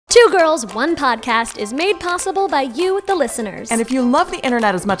Two Girls, One Podcast is made possible by you, the listeners. And if you love the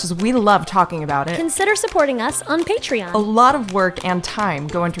internet as much as we love talking about it, consider supporting us on Patreon. A lot of work and time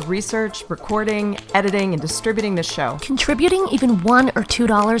go into research, recording, editing, and distributing the show. Contributing even $1 or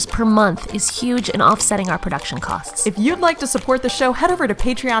 $2 per month is huge in offsetting our production costs. If you'd like to support the show, head over to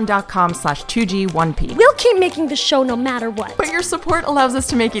patreon.com/2G1P. We'll keep making the show no matter what. But your support allows us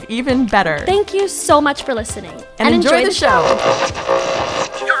to make it even better. Thank you so much for listening. And enjoy the show.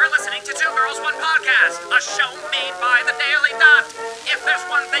 You're listening to Two Girls, One Podcast, a show made by The Daily Dot. If there's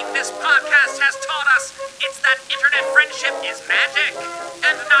one thing this podcast has taught us, it's that internet friendship is magic.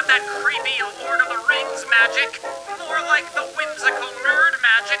 And not that creepy Lord of the Rings magic. More like the whimsical nerd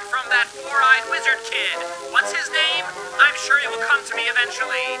magic from that four-eyed wizard kid. What's his name? I'm sure it will come to me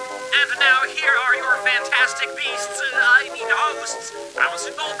eventually. And now here are your fantastic beasts, hosts,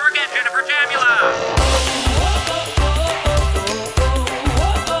 Allison Goldberg and Jennifer Jamula.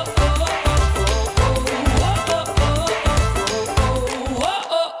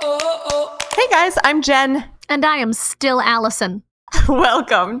 Hey guys, I'm Jen. And I am still Allison.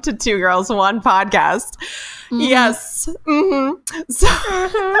 Welcome to Two Girls, One Podcast. Mm-hmm. Yes. Mm-hmm. So,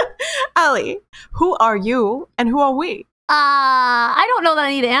 Allie, who are you and who are we? I don't know that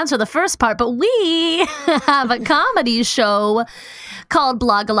I need to answer the first part, but we have a comedy show called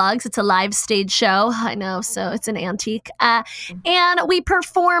Blogalogs. It's a live stage show. I know, so it's an antique. And we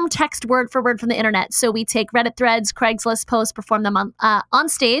perform text word for word from the internet. So we take Reddit threads, Craigslist posts, perform them on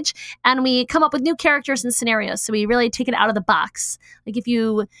stage, and we come up with new characters and scenarios. So we really take it out of the box. Like if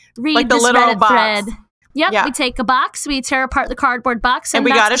you read like this Reddit box. thread... Yep, we take a box, we tear apart the cardboard box, and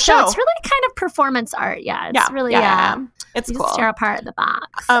we got a show. It's really kind of performance art. Yeah, it's really it's you cool. Just tear apart the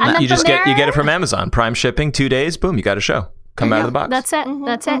box. You just get it from Amazon Prime shipping, 2 days, boom, you got a show. Come out of the box. That's it. Mm-hmm,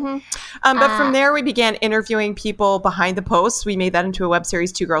 That's mm-hmm. it. But from there, we began interviewing people behind the posts. We made that into a web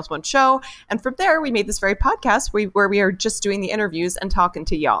series, Two Girls, One Show. And from there, we made this very podcast where we are just doing the interviews and talking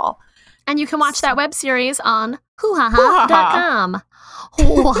to y'all. And you can watch that web series on hoohaha.com.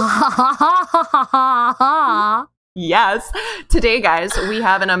 Hoohaha. Yes. Today, guys, we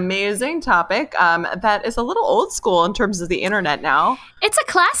have an amazing topic that is a little old school in terms of the internet now. It's a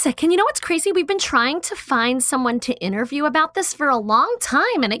classic. And you know what's crazy? We've been trying to find someone to interview about this for a long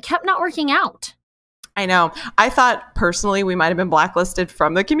time, and it kept not working out. I know. I thought personally we might have been blacklisted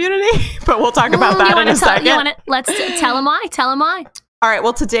from the community, but we'll talk about that in a second. Let's tell them why. Tell them why. All right.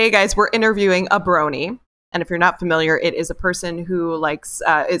 Well, today, guys, we're interviewing a brony. And if you're not familiar, it is a person who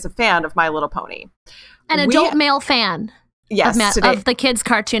is a fan of My Little Pony. An adult male fan of the kids'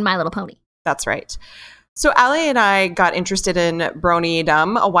 cartoon My Little Pony. That's right. So Allie and I got interested in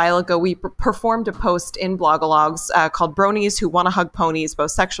brony-dom a while ago. We performed a post in Blogalogs called Bronies Who Want to Hug Ponies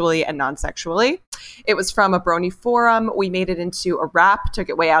Both Sexually and Non-Sexually. It was from a brony forum. We made it into a rap, took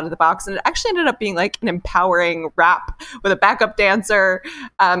it way out of the box, and it actually ended up being like an empowering rap with a backup dancer.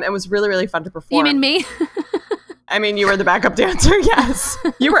 It was really, really fun to perform. You mean me? I mean, you were the backup dancer, yes.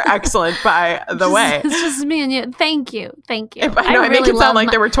 You were excellent, by the way. It's just me and you. Thank you. Thank you. I make it sound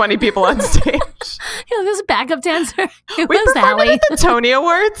like there were 20 people on stage. This was a backup dancer. It we was performed Allie. it at the Tony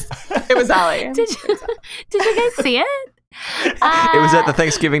Awards. It was Allie. Did you guys see it? It was at the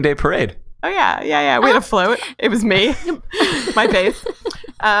Thanksgiving Day Parade. Oh, yeah. We had a float. It was me. My face. Cool.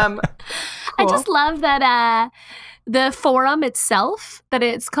 I just love that... the forum itself, that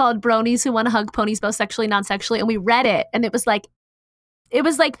it's called Bronies Who Want to Hug Ponies Both Sexually and Non-Sexually, and we read it, and it was like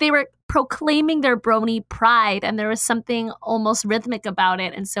they were proclaiming their brony pride, and there was something almost rhythmic about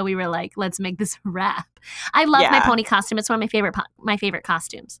it, and so we were like, let's make this rap. I love my pony costume. It's one of my favorite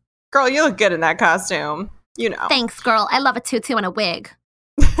costumes. Girl, you look good in that costume. You know. Thanks, girl. I love a tutu and a wig.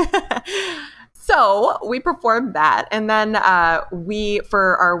 So we performed that, and then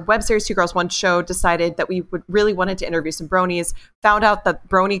for our web series Two Girls One Show, decided that we really wanted to interview some bronies. Found out that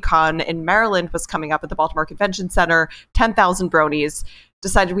BronyCon in Maryland was coming up at the Baltimore Convention Center. 10,000 bronies.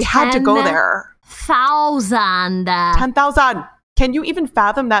 Decided we had to go there. 10,000. 10,000. Can you even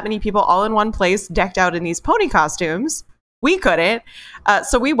fathom that many people all in one place, decked out in these pony costumes? We couldn't.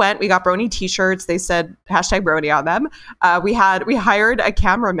 So we went. We got brony t-shirts. They said #brony on them. We hired a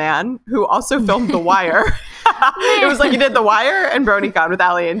cameraman who also filmed The Wire. It was like he did The Wire and BronyCon with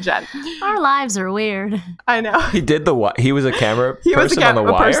Allie and Jen. Our lives are weird. I know. He did he was a camera he person was a on The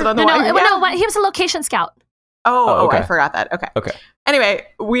Wire? Person on the Wire. No, he was a location scout. Oh, okay. I forgot that. Okay. Anyway,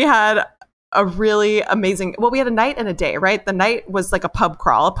 we had a really amazing... Well, we had a night and a day, right? The night was like a pub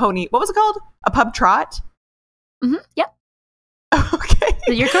crawl, a pony... What was it called? A pub trot? Mm-hmm. Yep. Okay.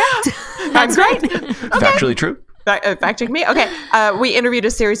 You're correct. That's right. Factually true. Fact check me. Okay. We interviewed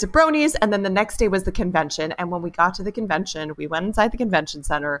a series of bronies, and then the next day was the convention. And when we got to the convention, we went inside the convention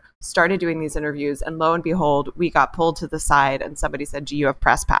center, started doing these interviews, and lo and behold, we got pulled to the side, and somebody said, "Do you have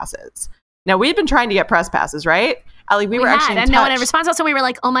press passes?" Now, we had been trying to get press passes, right? Allie, we were actually in and touch. no one had response. So we were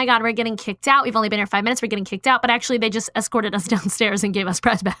like, "Oh my god, we're getting kicked out. We've only been here 5 minutes. We're getting kicked out." But actually, they just escorted us downstairs and gave us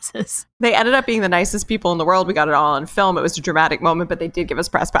press passes. They ended up being the nicest people in the world. We got it all on film. It was a dramatic moment, but they did give us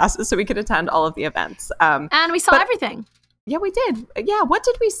press passes so we could attend all of the events. And we saw everything. Yeah, we did. Yeah, what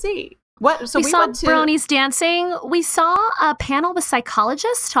did we see? So we saw went to bronies dancing. We saw a panel with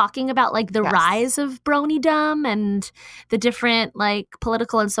psychologists talking about like the rise of brony-dom and the different like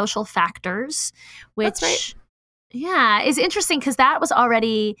political and social factors, which That's right. Yeah, is interesting because that was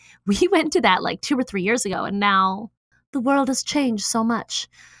already, we went to that like 2 or 3 years ago, and now the world has changed so much.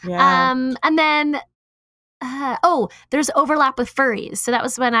 Yeah. And then, there's overlap with furries. So that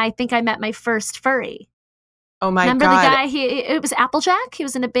was when I think I met my first furry. Oh my Remember God. the guy? It was Applejack. He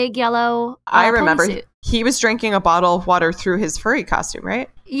was in a big yellow. I remember ponysuit. he was drinking a bottle of water through his furry costume, right?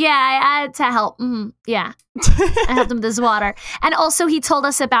 Yeah, I had to help. Yeah, I helped him with his water. And also, he told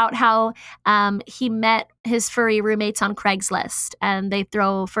us about how he met his furry roommates on Craigslist, and they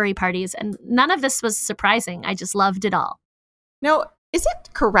throw furry parties. And none of this was surprising. I just loved it all. Now, is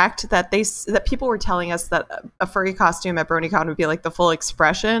it correct that that people were telling us that a furry costume at BronyCon would be like the full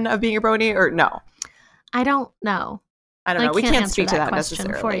expression of being a brony, or no? I don't know. I don't know. We can't answer speak to that question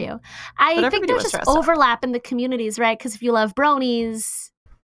necessarily. for you. I think everybody there's was just dressed up. overlap in the communities, right? Because if you love bronies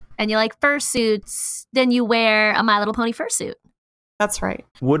and you like fursuits, then you wear a My Little Pony fursuit. That's right.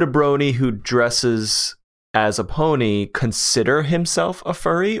 Would a brony who dresses as a pony consider himself a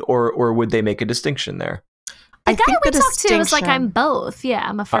furry, or would they make a distinction there? The guy we talked to was like, I'm both. Yeah,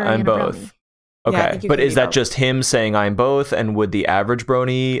 I'm a furry I'm and a both. brony. Okay, Yeah, I think you but can is be that both. just him saying I'm both? And would the average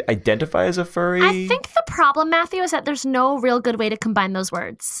brony identify as a furry? I think the problem, Matthew, is that there's no real good way to combine those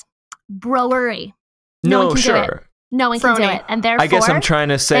words. Broery. No one can do it. No one can do Frony. it. And therefore, I guess I'm trying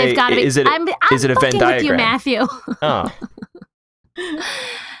to say, they've gotta be, is it I'm is it a Venn fucking with you, diagram? Matthew. Oh,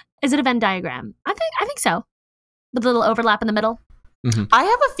 Is it a Venn diagram? I think so. With a little overlap in the middle. I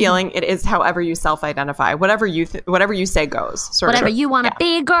have a feeling it is however you self-identify. Whatever you say goes. Sort Whatever of. you want to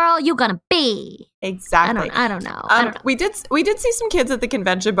be, girl, you gonna be. Exactly. I don't know. I don't know. We did see some kids at the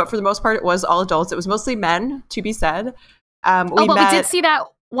convention, but for the most part, it was all adults. It was mostly men, to be said. We did see that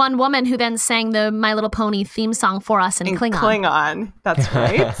one woman who then sang the My Little Pony theme song for us in Klingon. That's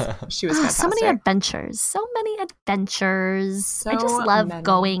right. She was fantastic. So many adventures. So many adventures. I just So love many.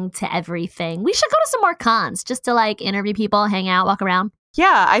 going to everything. We should go to some more cons just to like interview people, hang out, walk around.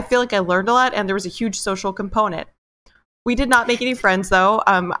 Yeah, I feel like I learned a lot, and there was a huge social component. We did not make any friends, though.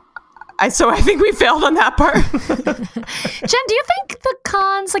 So I think we failed on that part. Jen, do you think the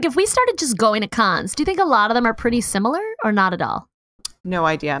cons, like if we started just going to cons, do you think a lot of them are pretty similar or not at all? No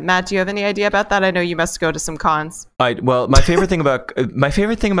idea. Matt, do you have any idea about that? I know you must go to some cons. well, my favorite thing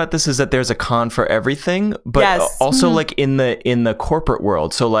about this is that there's a con for everything, but Yes. also like in the corporate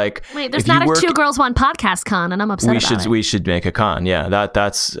world. So like, Wait, there's if you not a work- 2 Girls 1 podcast con, and I'm upset about it. We should make a con. Yeah,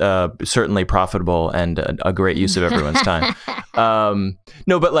 that's certainly profitable and a great use of everyone's time.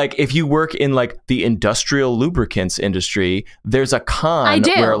 No, but like if you work in like the industrial lubricants industry, there's a I con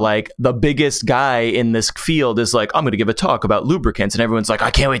do. where like the biggest guy in this field is like, I'm going to give a talk about lubricants, and everyone's like,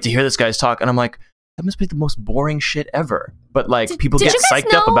 I can't wait to hear this guy's talk, and I'm like, that must be the most boring shit ever. But like people did get you guys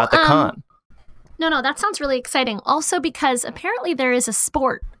psyched up know, about the con. No, that sounds really exciting. Also because apparently there is a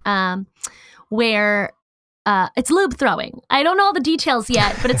sport where it's lube throwing. I don't know all the details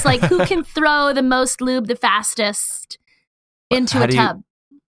yet, but it's like who can throw the most lube the fastest into How a do you- tub.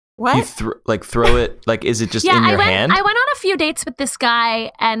 What? You throw it like, is it just in your hand? I went on a few dates with this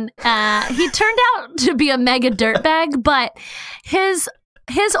guy, and he turned out to be a mega dirtbag, but his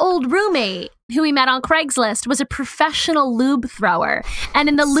old roommate, who he met on Craigslist, was a professional lube thrower, and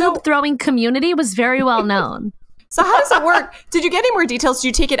in the lube throwing community was very well known. So how does it work? Did you get any more details? Do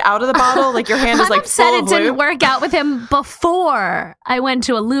you take it out of the bottle? Like your hand is I'm like upset full it of didn't lube? work out with him before I went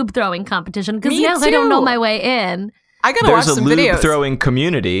to a lube throwing competition, because Me now I don't know too. my way in. I gotta watch There's a some lube videos. throwing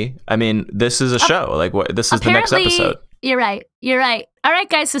community. I mean, this is a show. Like, what? This is the next Apparently, episode. You're right. All right,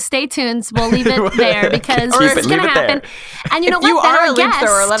 guys, so stay tuned. We'll leave it there because Keep this it- is going to leave it there. happen. And you know If you what? Then are our a lube guest,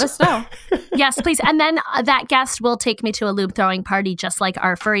 thrower, let us know. Yes, please. And then that guest will take me to a lube throwing party, just like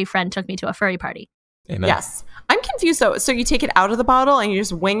our furry friend took me to a furry party. Amen. Yes. I'm confused though. So you take it out of the bottle and you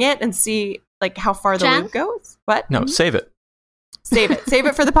just wing it and see like how far the Jen? lube goes? What? No, save it. Save it. Save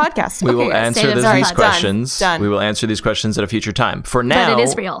it for the podcast. We Okay, will guys. answer Save it for these the podcast. questions. Done. We will answer these questions at a future time. For now, But it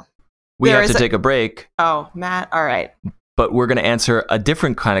is real. we There have to is a- take a break, Oh, Matt. All right. but we're going to answer a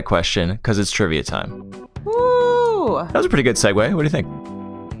different kind of question because it's trivia time. Woo. Ooh. That was a pretty good segue. What do you think?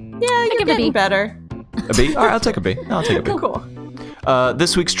 Yeah, you're give it a B. getting better. A B? All right, I'll take a B. Cool.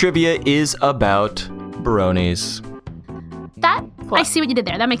 This week's trivia is about bronies. That I see what you did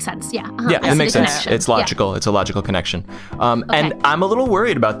there. That makes sense. Yeah. Yeah, I it see makes the sense. connection. It's logical. It's a logical connection. And I'm a little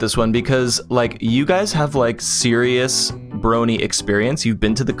worried about this one because, like, you guys have, like, serious brony experience. You've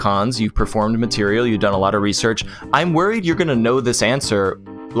been to the cons. You've performed material. You've done a lot of research. I'm worried you're going to know this answer,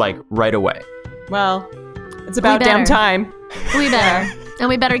 like, right away. Well, it's about damn better. time. We better. And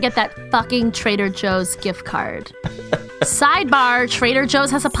we better get that fucking Trader Joe's gift card. Sidebar, Trader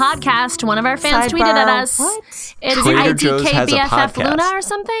Joe's has a podcast. One of our fans tweeted at us. What? It's Trader Joe's has a IDKBFF podcast. Luna or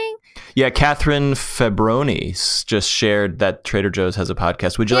something. Yeah, Catherine Febroni just shared that Trader Joe's has a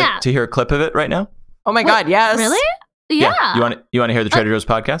podcast. Would you Yeah. like to hear a clip of it right now? Oh my God, yes. Really? Yeah. You want to hear the Trader Joe's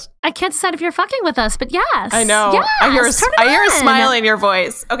podcast? I can't decide if you're fucking with us, but yes. I know. Yes, I hear a turn it smile on. in your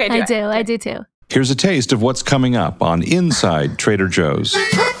voice. Okay, I do too. Here's a taste of what's coming up on Inside Trader Joe's.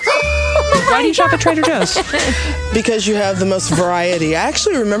 Why do you shop at Trader Joe's? Because you have the most variety. I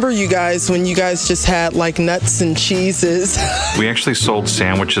actually remember you guys when you guys just had like nuts and cheeses. We actually sold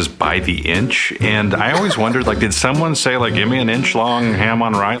sandwiches by the inch, and I always wondered, like, did someone say, like, give me an inch-long ham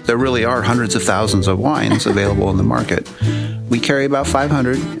on rye? There really are hundreds of thousands of wines available in the market. We carry about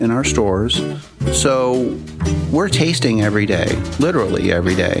 500 in our stores, so we're tasting every day, literally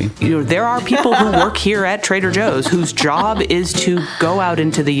every day. You know, there are people who work here at Trader Joe's whose job is to go out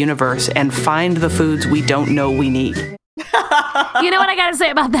into the universe and find the foods we don't know we need. You know what I gotta say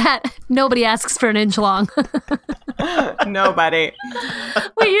about that? Nobody asks for an inch long. Nobody.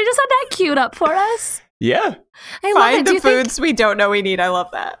 Wait, you just had that queued up for us? Yeah. I love Find it. Do the you think foods we don't know we need. I love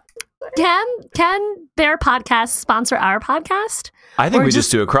that. can their podcast sponsor our podcast? I think Or we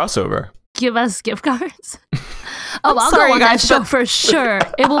just do a crossover. Give us gift cards? Oh, I'll sorry, go on that guys, show but- for sure.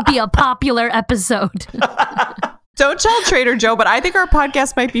 It will be a popular episode. Don't tell Trader Joe, but I think our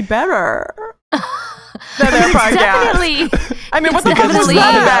podcast might be better than their podcast. Definitely. I mean, what the fuck was Definitely.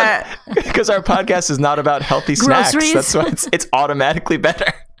 that? Because our podcast is not about healthy snacks. Groceries. That's why it's automatically better.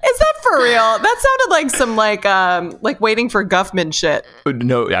 Is that for real? That sounded like some like waiting for Guffman shit.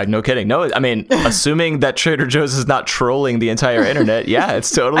 No, no kidding. No, I mean, assuming that Trader Joe's is not trolling the entire internet, yeah,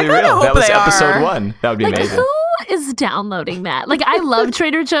 it's totally I kinda real. hope That was they episode are. 1. That would be Like, amazing. who is downloading that? Like, I love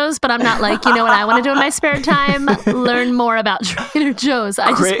Trader Joe's, but I'm not like, you know what I want to do in my spare time? Learn more about Trader Joe's. I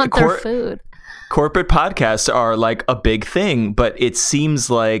just Great want their food. Corporate podcasts are like a big thing, but it seems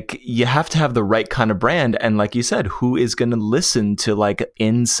like you have to have the right kind of brand. And like you said, who is going to listen to like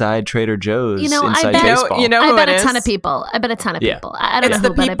Inside Trader Joe's, You know, I Inside bet- Baseball? You know I who bet it a is? ton of people. I bet a ton of Yeah. people. I don't It's know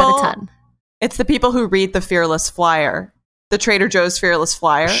the who, but I bet a people- ton. It's the people who read the Fearless Flyer, the Trader Joe's Fearless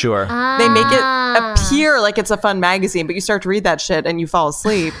Flyer. Sure. They make it Ah. appear like it's a fun magazine, but you start to read that shit and you fall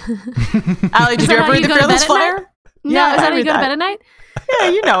asleep. Allie, did Is you that ever how read you the go to Fearless bed at night? Flyer? No, Yeah, is that I how you read go to that. bed at night? Yeah,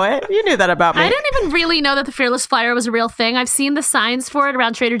 you know it. You knew that about me. I didn't even really know that the Fearless Flyer was a real thing. I've seen the signs for it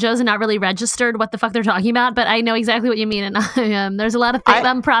around Trader Joe's and not really registered what the fuck they're talking about, but I know exactly what you mean. And there's a lot of things.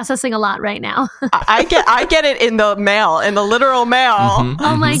 I'm processing a lot right now. I get it in the mail, in the literal mail.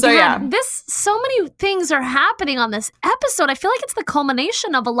 Oh my So, God. yeah. So many things are happening on this episode. I feel like it's the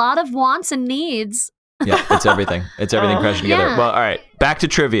culmination of a lot of wants and needs. Yeah, it's everything. It's everything crashing together. Yeah. Well, all right, back to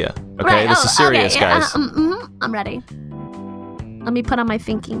trivia. Okay, Right. this is serious, okay. Yeah, guys. I'm ready. Let me put on my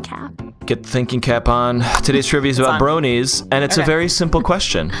thinking cap. Get the thinking cap on. Today's trivia is about bronies, and it's a Okay. very simple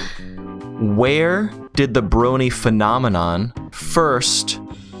question. Where did the brony phenomenon first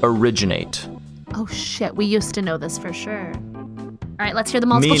originate? Oh shit, we used to know this for sure. All right, let's hear the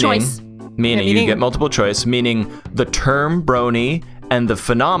multiple choice. Meaning you meaning- get multiple choice, meaning the term brony and the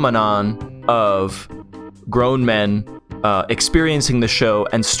phenomenon of grown men experiencing the show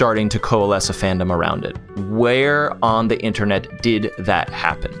and starting to coalesce a fandom around it. Where on the internet did that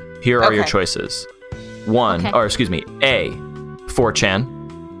happen? Here are your Okay. choices. A,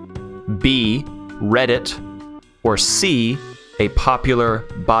 4chan, B, Reddit, or C, a popular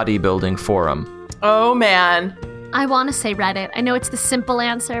bodybuilding forum. Oh man. I want to say Reddit. I know it's the simple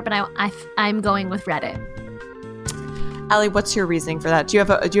answer, but I'm going with Reddit. Allie, what's your reasoning for that? Do you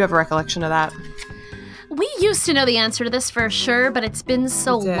have a recollection of that? We used to know the answer to this for sure, but it's been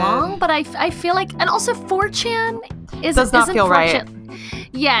so We did. long. But I feel like, and also 4chan Does not isn't feel right. 4chan.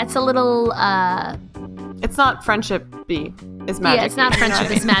 Yeah, it's a little. It's not friendship B. It's magic. Yeah, it's not B, you know friendship.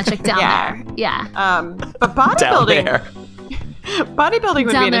 what I It's mean? magic down Yeah. there. Yeah, But Down bodybuilding, there. bodybuilding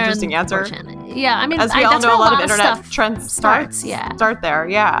would down be an there interesting in answer. 4chan. Yeah, I mean, As we all that's know, where a lot of of internet stuff trends starts. Yeah. start there.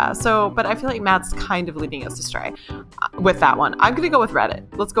 Yeah. So, but I feel like Matt's kind of leading us astray with that one. I'm gonna go with Reddit.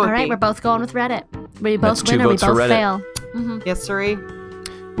 Let's go with All right, B. we're both going with Reddit. We That's both 2 win or we votes for both Reddit. fail. Yes, sirree.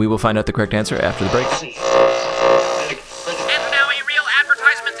 We will find out the correct answer after the break.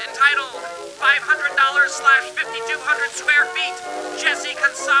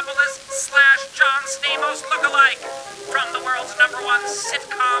 Stamos lookalike. From the world's #1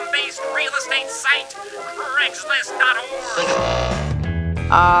 sitcom-based real estate site, Craigslist.org.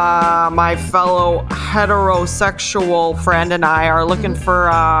 My fellow heterosexual friend and I are looking for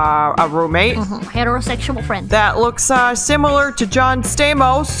a roommate Heterosexual friend. that looks similar to John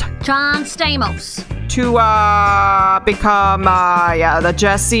Stamos John Stamos. to become the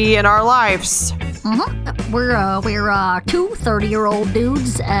Jesse in our lives. We're two 30-year-old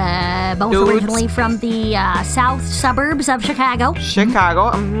dudes, both Dudes. originally from the south suburbs of Chicago.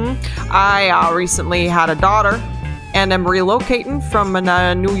 Chicago. I recently had a daughter, and I'm relocating from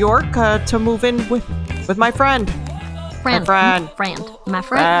New York to move in with my friend. Friend. friend. Friend. My Uh,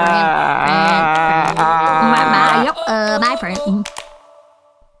 friend. My friend.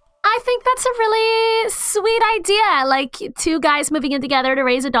 I think that's a really sweet idea. Like two guys moving in together to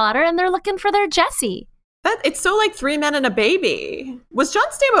raise a daughter, and they're looking for their Jessie. It's so like 3 Men and a Baby. Was John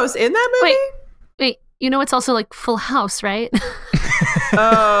Stamos in that movie? Wait. You know it's also like Full House, right?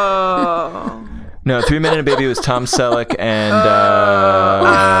 Oh. No, 3 Men and a Baby was Tom Selleck and.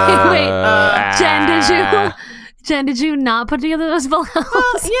 Jen, did you not put together those Full House?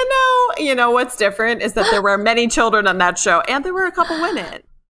 Well, you know what's different is that there were many children on that show, and there were a couple women.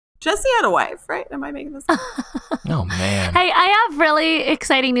 Jesse had a wife, right? Am I making this up? Oh man. Hey, I have really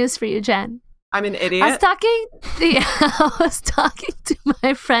exciting news for you, Jen. I'm an idiot. I was talking to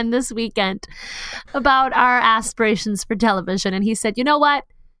my friend this weekend about our aspirations for television, and he said, "You know what?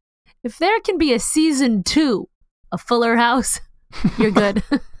 If there can be a season 2 of Fuller House, you're good."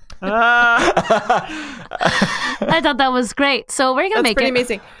 I thought that was great. So we're gonna make it. That's pretty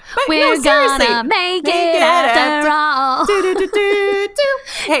amazing. But We're no, seriously. gonna make it after all.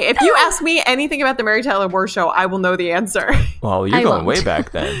 Hey, if you ask me anything about the Mary Tyler Moore Show, I will know the answer. Well, you're I going won't. way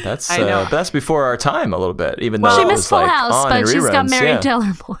back then. That's I know. that's before our time a little bit. Even Well, though She it missed was Full like House, on but in she's got reruns, Mary yeah.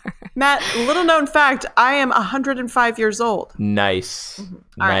 Tyler Moore. Matt, little known fact, I am 105 years old. Nice, All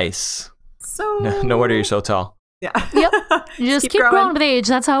right. nice. So No wonder you're so tall. Yeah. Yep. You just keep growing with age.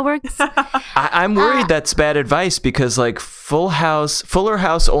 That's how it works. I'm worried that's bad advice because like Fuller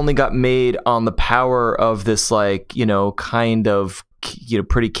House only got made on the power of this like, kind of,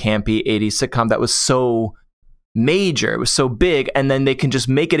 pretty campy 80s sitcom that was so major. It was so big. And then they can just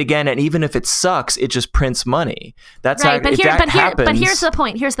make it again. And even if it sucks, it just prints money. That's Right, how, but happens. here's the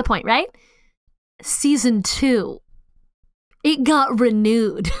point. Here's the point, right? Season 2, it got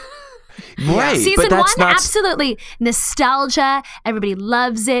renewed. Right. Season but that's 1, not absolutely nostalgia. Everybody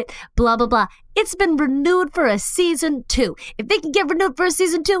loves it. Blah blah blah. It's been renewed for a season 2. If they can get renewed for a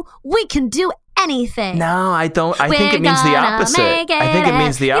season 2, we can do anything. No, I don't. I think We're it means the gonna opposite. make it I think it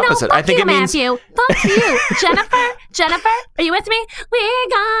means the opposite. Fuck I think you, it means Matthew. Fuck you, Jennifer, are you with me? We're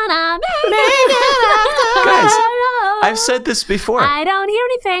gonna make it. Guys, I've said this before. I don't hear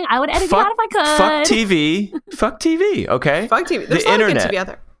anything. I would edit you out if I could. Fuck TV. Fuck TV. Okay. Fuck TV. There's the a lot of internet. good TV out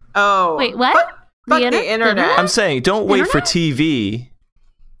there. Oh. Wait, what? Fuck the internet. I'm saying, don't wait for Internet? TV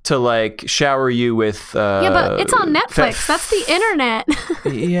to like shower you with. Yeah, but it's on Netflix. That's the internet.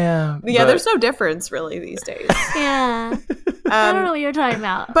 Yeah. Yeah, there's no difference really these days. Yeah. I don't know what you're talking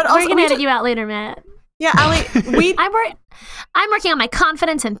about. but We're also gonna we edit ju- you out later, Matt. Yeah, Allie, I'm working on my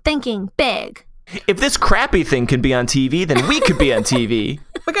confidence and thinking big. If this crappy thing can be on TV, then we could be on TV.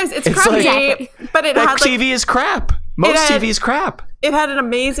 but guys, it's It's crappy, like- but it Like had like TV is crap. Most had- TV is crap. it had an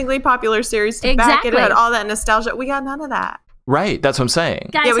amazingly popular series to back it. It Exactly. had all that nostalgia. We got none of that. Right. That's what I'm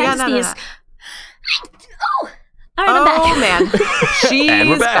saying. Guys, Yeah, we I got none of sneeze. that. Oh, all right, I'm back. Oh man, she's And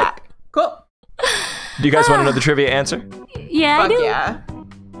we're back. Cool. Do you guys want to know the trivia answer? Yeah, I Fuck do. yeah.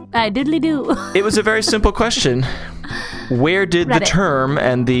 I diddly do. It was a very simple question. Where did the Reddit. term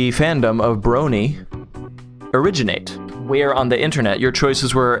and the fandom of brony originate? Where on the internet? Your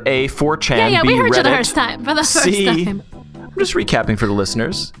choices were A, 4chan, Yeah, B, we heard you the Reddit, first time. For the first C, time. I'm just recapping for the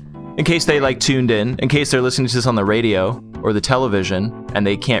listeners. In case they tuned in case they're listening to this on the radio or the television and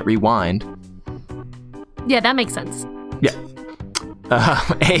they can't rewind. Yeah, that makes sense. Yeah.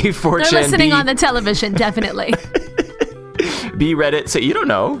 A, 4chan, They're listening B, on the television, definitely. B, Reddit. So you don't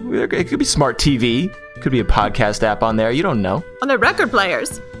know. It could be smart TV. Could be a podcast app on there. You don't know. On the record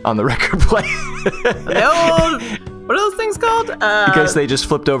players. On the record player. The old, what are those things called? Because they just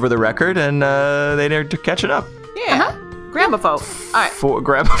flipped over the record and they're catching up. Yeah. Gramophone. All right. For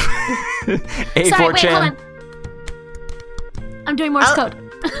grab Sorry, wait, hold A4chan. on. I'm doing Morse code.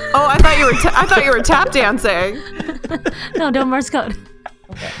 Oh, I thought you were tap dancing. No, doing Morse code.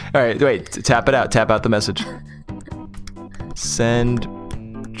 All right, wait. Tap it out. Tap out the message. Send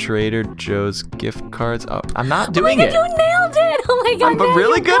Trader Joe's gift cards. Oh, I'm not doing Oh my it. God, you nailed it! Oh my God, I'm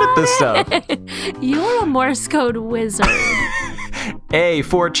really you good at this got stuff. it. You're a Morse code wizard. A,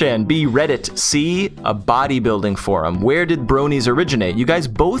 4chan. B, Reddit. C, a bodybuilding forum. Where did bronies originate? You guys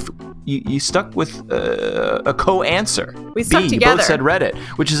both, you stuck with a co-answer. We stuck B, together. You both said Reddit,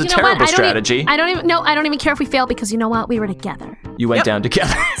 which is a You know what? terrible strategy. I don't even care if we fail because you know what? We were together. You went down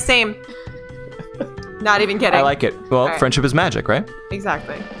together. Same. Not even kidding. I like it. Well, right. friendship is magic, right?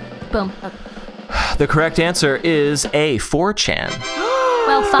 Exactly. Boom. The correct answer is A, 4chan.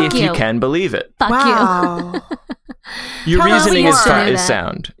 Well, fuck if you can believe it. Fuck Wow. you. Your Tell us reasoning more. is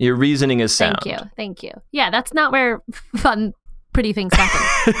sound. Your reasoning is sound. Thank you. Yeah, that's not where fun, pretty things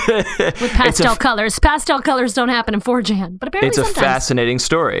happen. With pastel colors. Pastel colors don't happen in 4chan, but apparently it's a sometimes. fascinating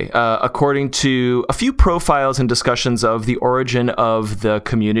story. According to a few profiles and discussions of the origin of the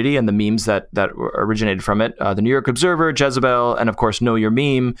community and the memes that originated from it, the New York Observer, Jezebel, and of course Know Your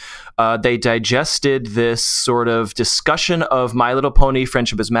Meme, they digested this sort of discussion of My Little Pony: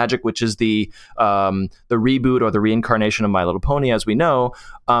 Friendship is Magic, which is the reboot or the reincarnation of My Little Pony, as we know.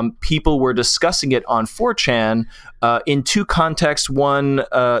 People were discussing it on 4chan in two contexts. One,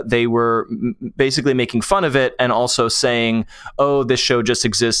 they were basically making fun of it and also saying, oh, this show just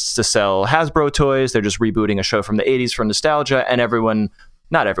exists to sell Hasbro toys. They're just rebooting a show from the 80s for nostalgia. And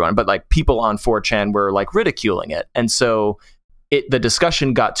not everyone, but like people on 4chan were like ridiculing it. And so the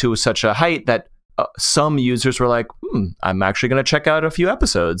discussion got to such a height that some users were like, I'm actually going to check out a few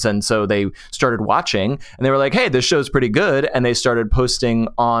episodes. And so they started watching and they were like, hey, this show's pretty good. And they started posting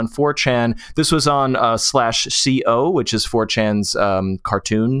on 4chan. This was on /CO, which is 4chan's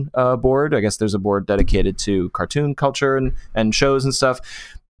cartoon board. I guess there's a board dedicated to cartoon culture and shows and stuff.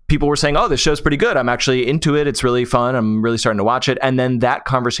 People were saying, oh, this show's pretty good. I'm actually into it. It's really fun. I'm really starting to watch it. And then that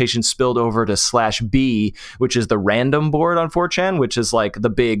conversation spilled over to /B, which is the random board on 4chan, which is like the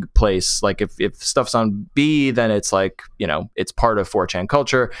big place. Like if stuff's on B, then it's like, it's part of 4chan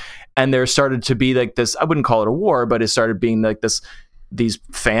culture. And there started to be like this, I wouldn't call it a war, but it started being like these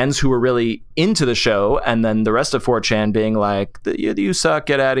fans who were really into the show, and then the rest of 4chan being like, you suck,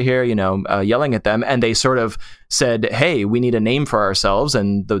 get out of here, yelling at them. And they sort of said, hey, we need a name for ourselves.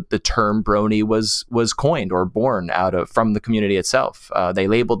 And the term brony was coined or born from the community itself. They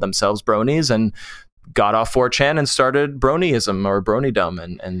labeled themselves bronies and got off 4chan and started bronyism or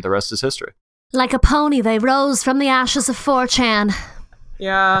bronydom, and the rest is history. Like a pony, they rose from the ashes of 4chan.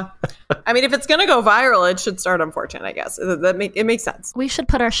 Yeah. I mean, if it's going to go viral, it should start on 4chan, I guess. It makes sense. We should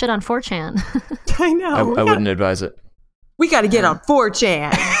put our shit on 4chan. I know. I wouldn't advise it. We got to get on 4chan.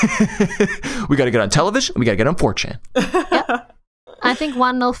 We got to get on television. We got to get on 4chan. Yep. I think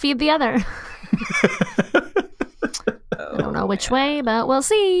one will feed the other. I don't know which way, but we'll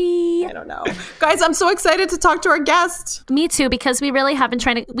see. I don't know. Guys, I'm so excited to talk to our guest. Me too, because we really have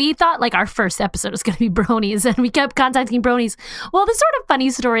been we thought like our first episode was going to be bronies, and we kept contacting bronies. Well, the sort of funny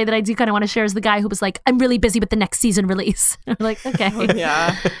story that I do kind of want to share is the guy who was like, I'm really busy with the next season release. I'm like, okay.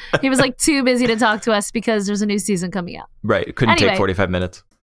 Yeah. He was like too busy to talk to us because there's a new season coming out. Right. It couldn't take 45 minutes.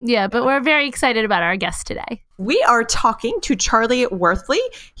 Yeah, but we're very excited about our guest today. We are talking to Charlie Worthley.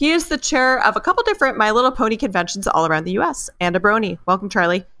 He is the chair of a couple different My Little Pony conventions all around the U.S. and a brony. Welcome,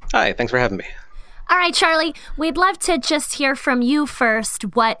 Charlie. Hi, thanks for having me. All right, Charlie, we'd love to just hear from you first.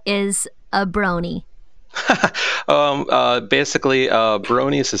 What is a brony? Basically,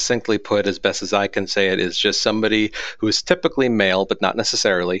 brony, succinctly put, as best as I can say it, is just somebody who is typically male, but not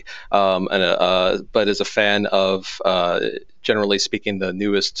necessarily, but is a fan of, generally speaking, the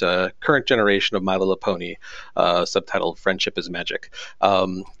newest current generation of My Little Pony, subtitled Friendship is Magic.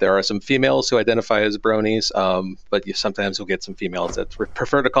 There are some females who identify as bronies, but you sometimes will get some females that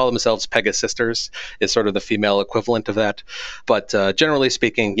prefer to call themselves Pegasisters, is sort of the female equivalent of that. But generally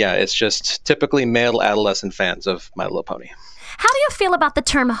speaking, yeah, it's just typically male adolescent fans of My Little Pony. How do you feel about the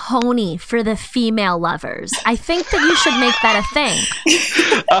term honey for the female lovers? I think that you should make that a thing.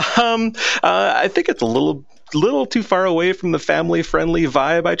 I think it's a little too far away from the family-friendly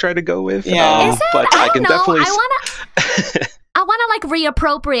vibe I try to go with. Is it? But I can definitely. I want to like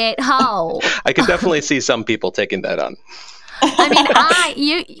reappropriate ho. I can definitely see some people taking that on. I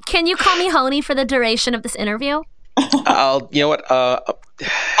mean, can you call me honey for the duration of this interview? You know what?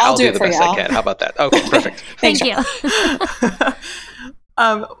 I'll do the best I can. How about that? Okay, perfect. Thank you.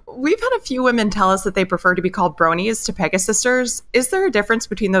 We've had a few women tell us that they prefer to be called bronies to Pegasisters. Is there a difference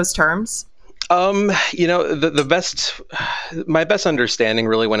between those terms? My best understanding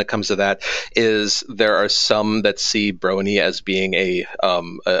really when it comes to that is there are some that see brony as being a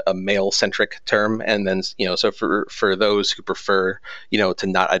male-centric term, and then so for those who prefer to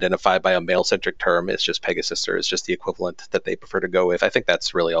not identify by a male-centric term, it's just Pegasister is just the equivalent that they prefer to go with. I think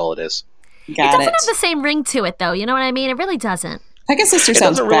that's really all it is. It doesn't have the same ring to it, though. You know what I mean? It really doesn't. I guess sister It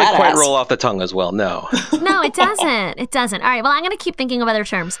sounds doesn't really badass. quite roll off the tongue as well, no. No, it doesn't. It doesn't. All right, well, I'm going to keep thinking of other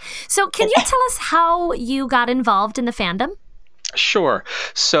terms. So can you tell us how you got involved in the fandom? Sure.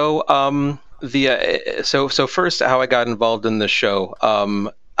 So, so first, how I got involved in the show.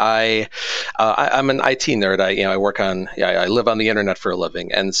 I'm an IT nerd. I work on. I live on the internet for a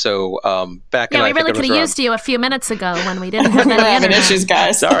living, and so back. Yeah, in, we really could have used you a few minutes ago when we didn't have any internet issues,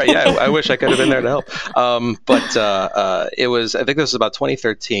 guys. Sorry, yeah, I wish I could have been there to help. But it was. I think this was about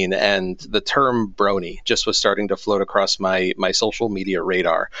 2013, and the term "brony" just was starting to float across my social media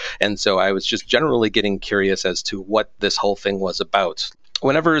radar, and so I was just generally getting curious as to what this whole thing was about.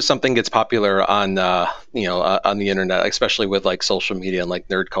 Whenever something gets popular on on the internet, especially with like social media and like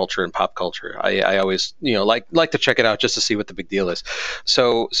nerd culture and pop culture, I always like to check it out just to see what the big deal is.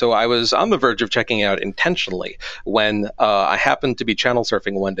 So I was on the verge of checking it out intentionally when I happened to be channel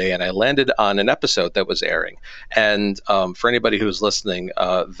surfing one day and I landed on an episode that was airing. And for anybody who's listening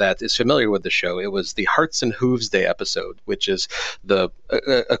that is familiar with the show, it was the Hearts and Hooves Day episode, which is the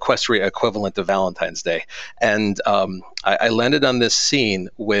Equestria equivalent of Valentine's Day. And I landed on this scene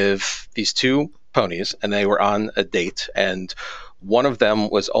with these two ponies, and they were on a date, and one of them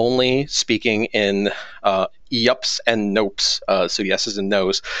was only speaking in yups and nopes, so yeses and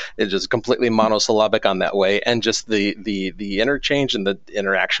nos. It's just completely monosyllabic on that way, and just the interchange and the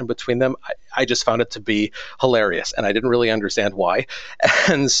interaction between them, I just found it to be hilarious, and I didn't really understand why.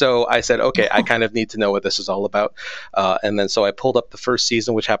 And so I said, okay, I kind of need to know what this is all about. And then so I pulled up the first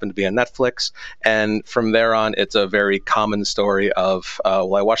season, which happened to be on Netflix, and from there on, it's a very common story of, I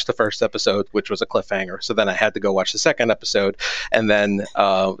watched the first episode, which was a cliffhanger, so then I had to go watch the second episode, and then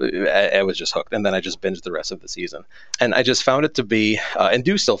I was just hooked, and then I just binged the rest of the season. And I just found it to be, and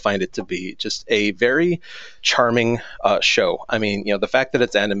do still find it to be, just a very charming show. I mean, the fact that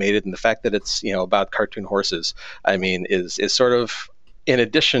it's animated and the fact that it's, about cartoon horses, I mean, is sort of, in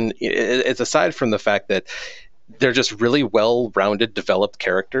addition, it's aside from the fact that they're just really well-rounded, developed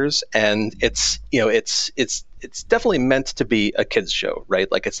characters, and it's definitely meant to be a kids show,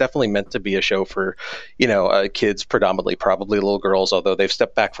 right? Like, it's definitely meant to be a show for, kids, predominantly, probably little girls, although they've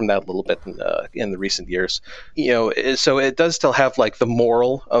stepped back from that a little bit in the recent years. So it does still have like the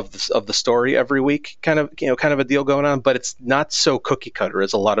moral of the story every week, kind of a deal going on, but it's not so cookie cutter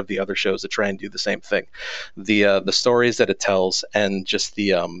as a lot of the other shows that try and do the same thing. The stories that it tells, and just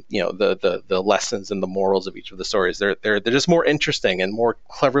the lessons and the morals of each of the stories, they're just more interesting and more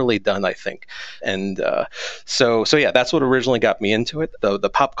cleverly done, I think. And So yeah, that's what originally got me into it. The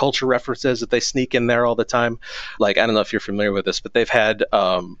pop culture references that they sneak in there all the time. Like, I don't know if you're familiar with this, but they've had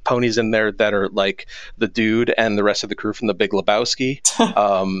ponies in there that are like the dude and the rest of the crew from The Big Lebowski.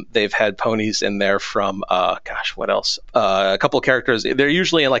 They've had ponies in there from what else? A couple of characters. They're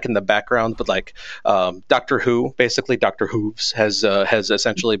usually in the background, but like Doctor Who, basically Dr. Hooves has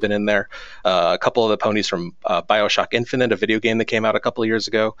essentially been in there. A couple of the ponies from BioShock Infinite, a video game that came out a couple of years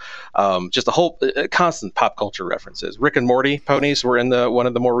ago. Just a whole constant pop culture references. Rick and Morty ponies were in one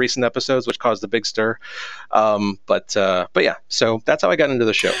of the more recent episodes, which caused a big stir. But yeah, so that's how I got into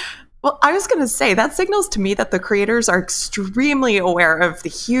the show. Well, I was going to say that signals to me that the creators are extremely aware of the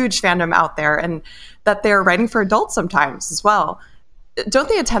huge fandom out there, and that they're writing for adults sometimes as well. Don't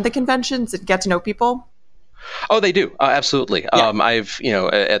they attend the conventions and get to know people? Oh, they do. Absolutely. Yeah. I've,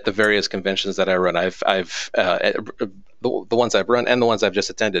 at the various conventions that I run, I've the ones I've run and the ones I've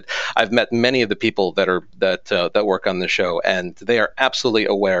just attended, I've met many of the people that work on the show, and they are absolutely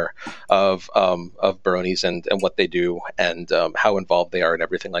aware of bronies and what they do, and how involved they are and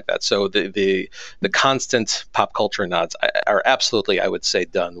everything like that. So the constant pop culture nods are absolutely, I would say,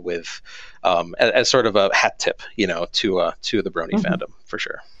 done with as sort of a hat tip, to the brony fandom, for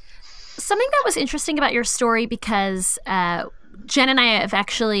sure. Something that was interesting about your story, because Jen and I have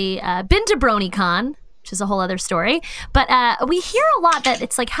actually been to BronyCon, which is a whole other story, but we hear a lot that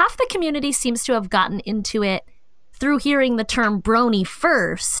it's like half the community seems to have gotten into it through hearing the term brony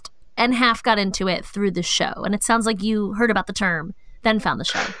first, and half got into it through the show. And it sounds like you heard about the term, then found the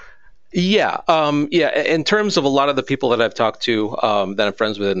show. Yeah. In terms of a lot of the people that I've talked to that I'm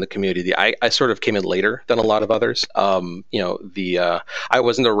friends with in the community, I sort of came in later than a lot of others. I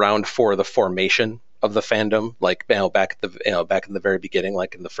wasn't around for the formation of the fandom, like back at the very beginning,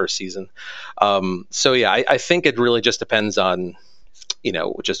 like in the first season. So yeah, I think it really just depends on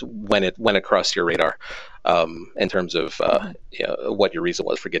just when it crossed your radar, in terms of what your reason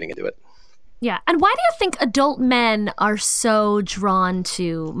was for getting into it. Yeah. And why do you think adult men are so drawn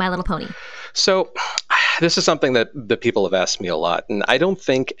to My Little Pony? So this is something that the people have asked me a lot, and I don't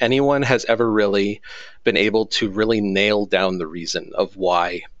think anyone has ever really been able to really nail down the reason of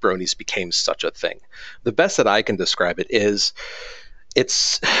why bronies became such a thing. The best that I can describe it is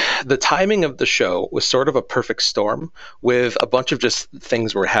it's the timing of the show was sort of a perfect storm with a bunch of just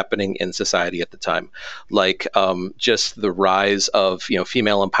things were happening in society at the time, like just the rise of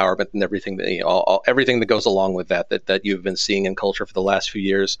female empowerment and everything that everything that goes along with that you've been seeing in culture for the last few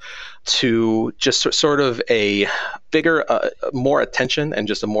years, to just sort of a bigger, more attention and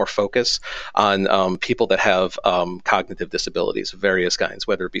just a more focus on people that have cognitive disabilities of various kinds,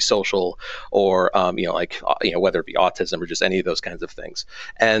 whether it be social or whether it be autism or just any of those kinds of things.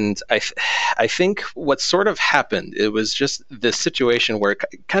 And I think what sort of happened, it was just this situation where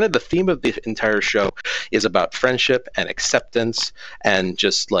kind of the theme of the entire show is about friendship and acceptance, and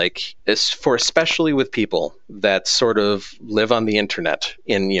just like it's for especially with people that sort of live on the internet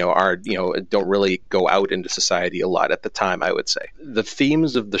and don't really go out into society a lot at the time. I would say the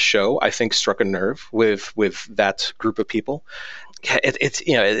themes of the show, I think, struck a nerve with that group of people.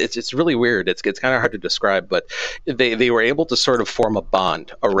 It's really weird. It's kind of hard to describe, but they were able to sort of form a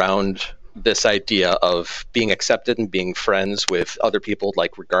bond around this idea of being accepted and being friends with other people,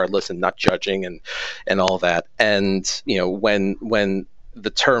 like regardless, and not judging and all that. And when the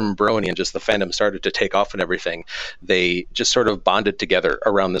term brony and just the fandom started to take off and everything, they just sort of bonded together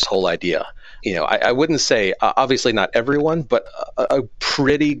around this whole idea. I wouldn't say, obviously not everyone, but a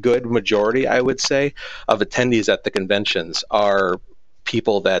pretty good majority, I would say, of attendees at the conventions are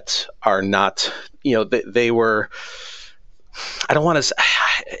people that are not, they were, I don't want to say,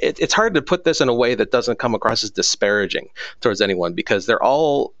 it's hard to put this in a way that doesn't come across as disparaging towards anyone, because they're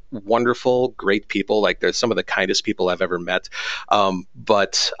all wonderful, great people. Like, they're some of the kindest people I've ever met.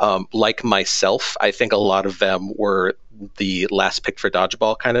 But like myself, I think a lot of them were the last pick for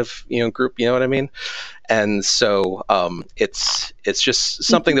dodgeball kind of group. You know what I mean? And so it's just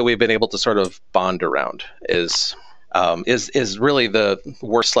something that we've been able to sort of bond around. Is really the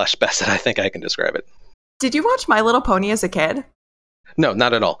worst / best that I think I can describe it. Did you watch My Little Pony as a kid? No,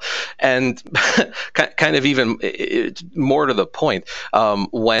 not at all. And kind of even more to the point,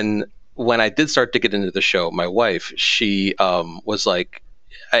 when I did start to get into the show, my wife, she was like,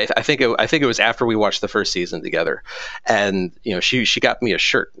 I think it was after we watched the first season together, and she got me a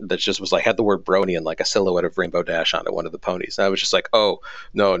shirt that just was like, had the word brony and like a silhouette of Rainbow Dash on it, one of the ponies. And I was just like, oh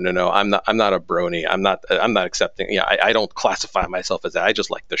no, I'm not a brony. I'm not accepting. I don't classify myself as that. I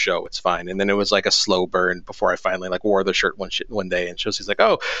just like the show. It's fine. And then it was like a slow burn before I finally like wore the shirt one day, and she's like,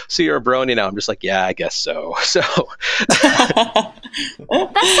 oh, so you're a brony now? I'm just like, yeah, I guess so. So that's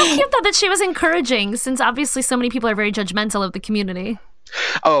so cute though that she was encouraging, since obviously so many people are very judgmental of the community.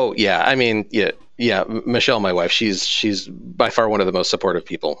 Oh yeah, I mean, yeah. Michelle, my wife, she's by far one of the most supportive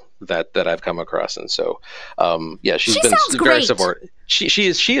people that I've come across, and so she's been very supportive. She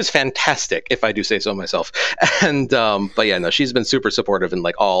is fantastic, if I do say so myself. And but yeah, no, she's been super supportive in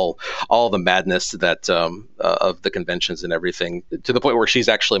like all the madness that of the conventions and everything, to the point where she's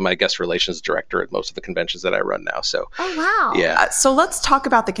actually my guest relations director at most of the conventions that I run now. So oh wow, yeah. So let's talk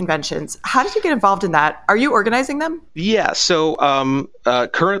about the conventions. How did you get involved in that? Are you organizing them? Yeah. So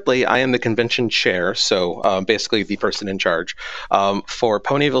currently, I am the convention chair, so basically the person in charge for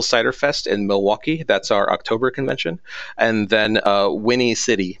Ponyville Cider Fest in Milwaukee. That's our October convention, and then Winnie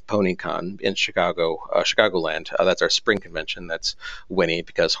City PonyCon in Chicago, Chicagoland. That's our spring convention. That's Winnie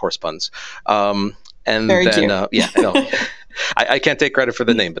because horse puns. And very then cute. yeah, no, I can't take credit for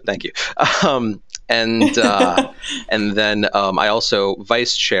the name, but thank you. And then I also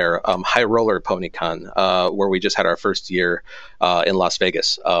vice chair High Roller PonyCon, where we just had our first year in Las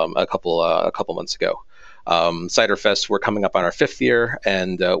Vegas a couple months ago. Cider Fest, we're coming up on our 5th year,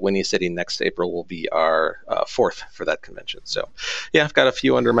 and Winnie City next April will be our 4th for that convention. So yeah, I've got a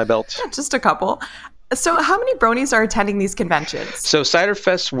few under my belt. Just a couple. So how many bronies are attending these conventions? So Cider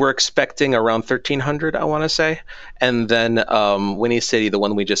Fest, we're expecting around 1,300, I want to say. And then Winnie City, the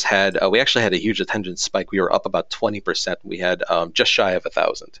one we just had, we actually had a huge attendance spike. We were up about 20%. We had just shy of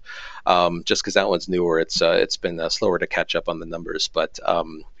 1,000. Just because that one's newer, it's been slower to catch up on the numbers. But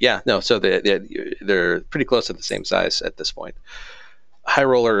so they're pretty close to the same size at this point. High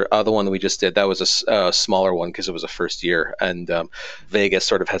Roller, the one that we just did, that was a smaller one because it was a first year. And Vegas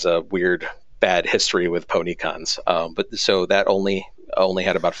sort of has a weird bad history with PonyCons, but so that only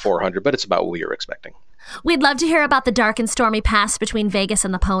had about 400, but it's about what we were expecting. We'd love to hear about the dark and stormy past between Vegas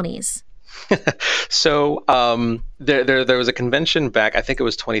and the ponies. So There was a convention back, I think it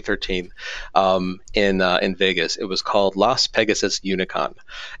was 2013, in Vegas. It was called Las Pegasus Unicon,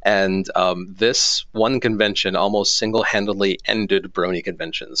 and this one convention almost single-handedly ended Brony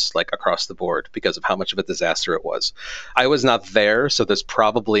conventions, like across the board, because of how much of a disaster it was. I was not there, so there's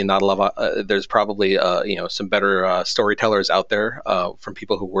probably not a lot. There's probably some better storytellers out there from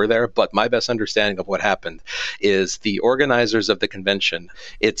people who were there. But my best understanding of what happened is the organizers of the convention.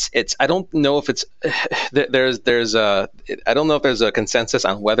 It's I don't know if it's I don't know if there's a consensus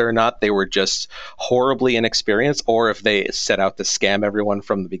on whether or not they were just horribly inexperienced or if they set out to scam everyone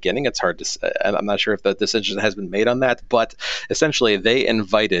from the beginning. It's hard to say. I'm not sure if the decision has been made on that, but essentially they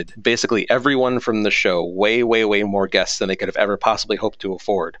invited basically everyone from the show, way more guests than they could have ever possibly hoped to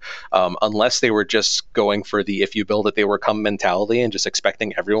afford, unless they were just going for the if you build it, they will come mentality and just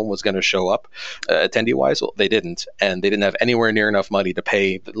expecting everyone was going to show up attendee-wise. Well, they didn't, and they didn't have anywhere near enough money to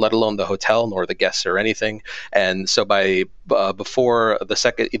pay, let alone the hotel nor the guests or anything. And so by before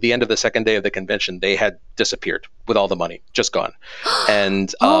the end of the second day of the convention, they had disappeared with all the money, just gone.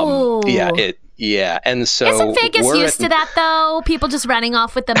 And and so isn't Vegas used to that though? People just running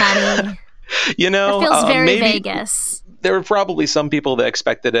off with the money. It feels very Vegas. There were probably some people that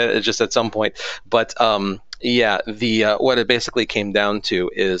expected it just at some point, but what it basically came down to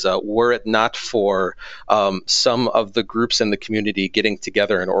is were it not for some of the groups in the community getting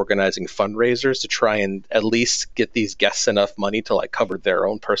together and organizing fundraisers to try and at least get these guests enough money to like cover their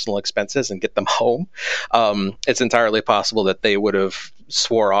own personal expenses and get them home, it's entirely possible that they would have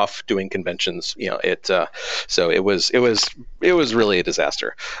swore off doing conventions. So it was really a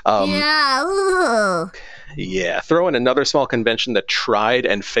disaster. Yeah, throw in another small convention that tried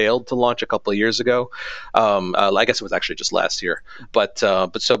and failed to launch a couple of years ago. I guess it was actually just last year. But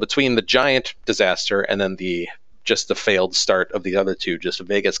so between the giant disaster and then the failed start of the other two, just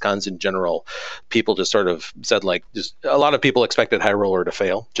Vegas cons in general, people just sort of said just a lot of people expected High Roller to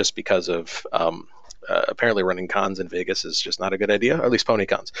fail just because of apparently running cons in Vegas is just not a good idea, or at least pony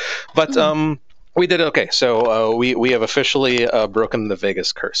cons. But we did okay. So we have officially broken the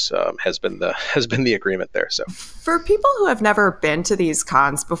Vegas curse. Has been the agreement there. So for people who have never been to these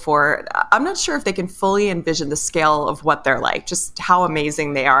cons before, I'm not sure if they can fully envision the scale of what they're like, just how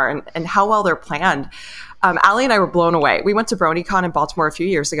amazing they are and how well they're planned. Allie and I were blown away. We went to BronyCon in Baltimore a few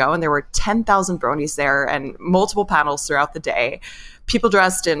years ago, and there were 10,000 bronies there and multiple panels throughout the day. People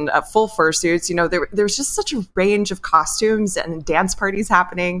dressed in full fursuits. There's just such a range of costumes and dance parties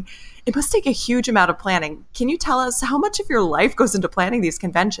happening. It must take a huge amount of planning. Can you tell us how much of your life goes into planning these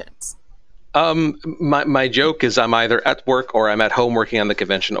conventions? My joke is I'm either at work or I'm at home working on the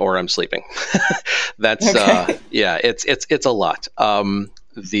convention or I'm sleeping. That's okay. It's a lot.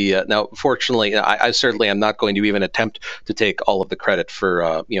 Now, fortunately, I certainly am not going to even attempt to take all of the credit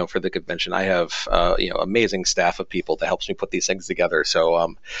for the convention. I have amazing staff of people that helps me put these things together. So I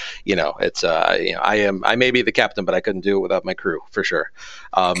may be the captain, but I couldn't do it without my crew for sure.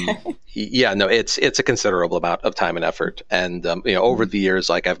 It's a considerable amount of time and effort, and over the years,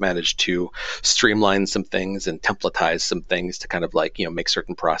 I've managed to streamline some things and templatize some things to kind of make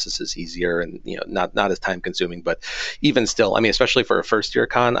certain processes easier and not as time consuming, but even still, especially for a first year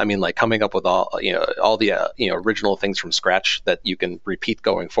con, coming up with all the original things from scratch that you can repeat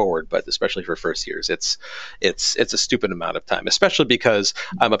going forward, but especially for first years, it's a stupid amount of time, especially because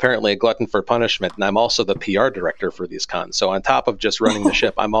I'm apparently a glutton for punishment, and I'm also the PR director for these cons. So on top of just running the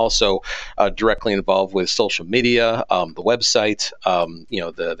ship, I'm also directly involved with social media, the website,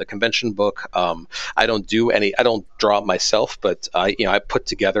 the convention book. I don't draw it myself, but I put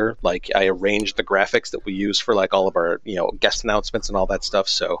together, I arrange the graphics that we use for all of our guest announcements and all that stuff.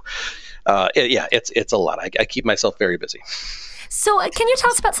 So it's a lot. I keep myself very busy. So can you tell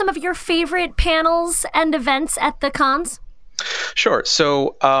us about some of your favorite panels and events at the cons? Sure.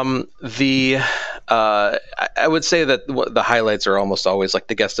 So I would say that the highlights are almost always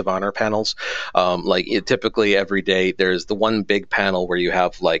the guest of honor panels. Typically every day there's the one big panel where you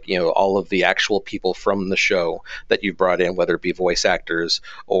have all of the actual people from the show that you've brought in, whether it be voice actors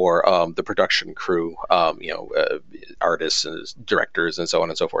or the production crew, artists and directors and so on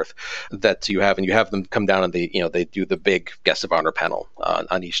and so forth that you have, and you have them come down and they do the big guest of honor panel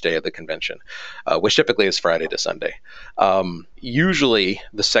on each day of the convention, which typically is Friday to Sunday. Usually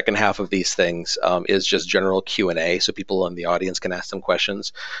the second half of these things is just general general Q&A, so people in the audience can ask them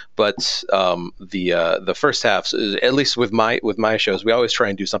questions. But the first half, at least with my shows, we always try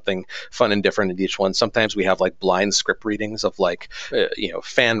and do something fun and different in each one. Sometimes we have like blind script readings of like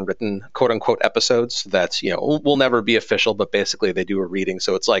fan written quote unquote episodes that will never be official, but basically they do a reading.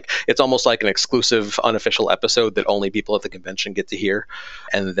 So it's almost like an exclusive unofficial episode that only people at the convention get to hear.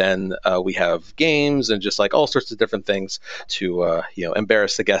 And then we have games and just like all sorts of different things to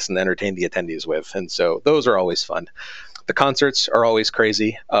embarrass the guests and entertain the attendees with. And so those are always fun. The concerts are always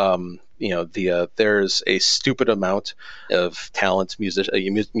crazy. There's a stupid amount of talent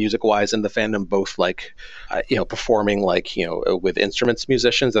music-wise in the fandom, both like performing like with instruments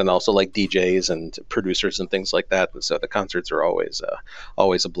musicians and also like DJs and producers and things like that. So the concerts are always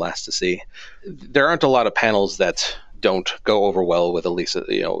a blast to see. There aren't a lot of panels that don't go over well with at least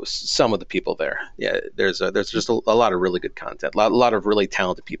some of the people there. Yeah, there's just a lot of really good content, a lot of really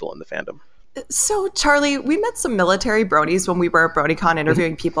talented people in the fandom. So, Charlie, we met some military bronies when we were at BronyCon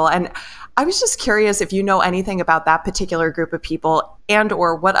interviewing people, and I was just curious if you know anything about that particular group of people and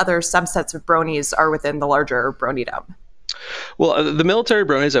or what other subsets of bronies are within the larger broniedom. Well, the military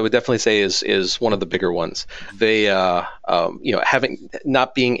bronies, I would definitely say is one of the bigger ones. They, having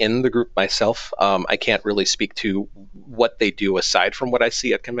not being in the group myself, I can't really speak to what they do aside from what I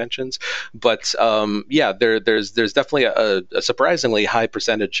see at conventions. But there's definitely a surprisingly high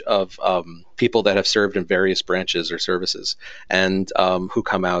percentage of people that have served in various branches or services and who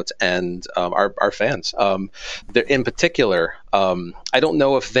come out and are fans. In particular, I don't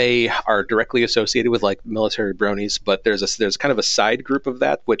know if they are directly associated with like military bronies, but there's kind of a side group of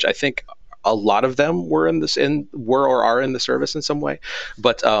that, which I think a lot of them were or are in the service in some way.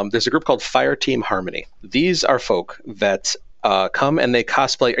 But there's a group called Fireteam Harmony. These are folk that come and they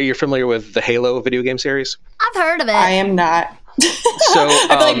cosplay. Are you familiar with the Halo video game series? I've heard of it. I am not. So I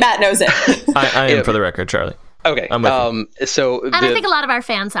feel like Matt knows it. I am, for the record, Charlie. Okay. I'm with you. And I think a lot of our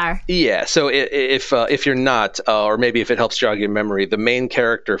fans are. Yeah. So if you're not, or maybe if it helps jog your memory, the main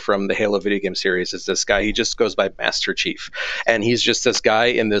character from the Halo video game series is this guy. He just goes by Master Chief, and he's just this guy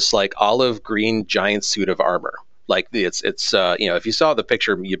in this like olive green giant suit of armor. Like it's if you saw the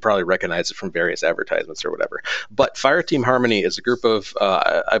picture, you'd probably recognize it from various advertisements or whatever. But Fireteam Harmony is a group of,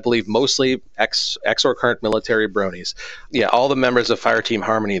 I believe, mostly ex or current military bronies. Yeah, all the members of Fireteam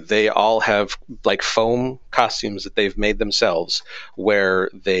Harmony, they all have like foam costumes that they've made themselves, where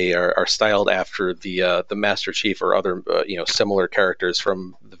they are styled after the Master Chief or other similar characters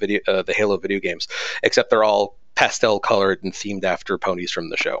from the Halo video games, except they're all pastel colored and themed after ponies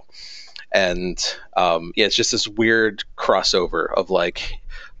from the show. And it's just this weird crossover of like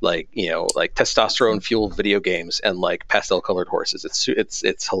testosterone fueled video games and like pastel colored horses.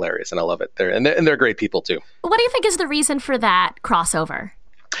 It's hilarious and I love it. They're great people too. What do you think is the reason for that crossover?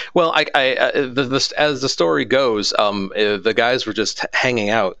 Well, as the story goes, the guys were just hanging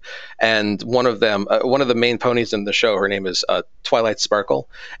out, and one of the main ponies in the show, her name is Twilight Sparkle,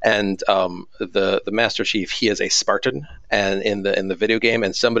 and the Master Chief, he is a Spartan, and in the video game,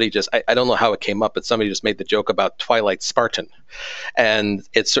 and somebody just I don't know how it came up, but somebody just made the joke about Twilight Spartan, and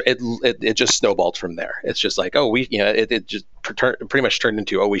it just snowballed from there. It's just like, oh, it just pretty much turned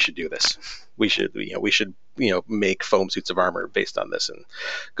into, oh, we should do this. We should make foam suits of armor based on this and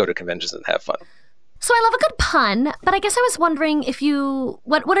go to conventions and have fun. So I love a good pun, but I guess I was wondering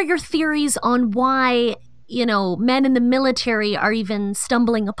what are your theories on why, men in the military are even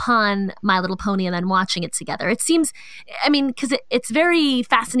stumbling upon My Little Pony and then watching it together? It seems, because it's very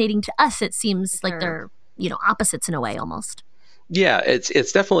fascinating to us. It seems like they're, opposites in a way almost. Yeah,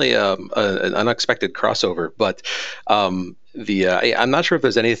 it's definitely an unexpected crossover, but I'm not sure if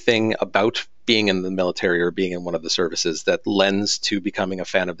there's anything about being in the military or being in one of the services that lends to becoming a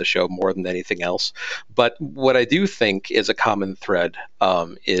fan of the show more than anything else. But what I do think is a common thread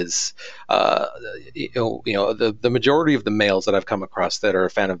is the majority of the males that I've come across that are a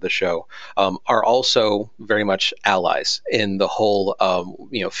fan of the show are also very much allies in the whole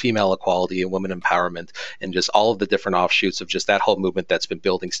female equality and women empowerment and just all of the different offshoots of just that whole movement that's been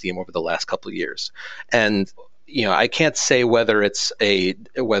building steam over the last couple of years. And I can't say whether it's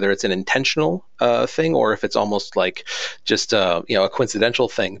an intentional thing or if it's almost like just a coincidental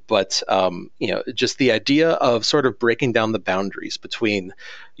thing. But just the idea of sort of breaking down the boundaries between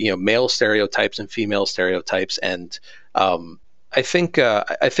male stereotypes and female stereotypes, and I think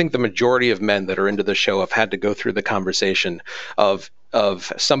the majority of men that are into the show have had to go through the conversation of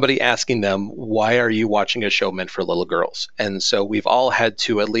somebody asking them, why are you watching a show meant for little girls? And so we've all had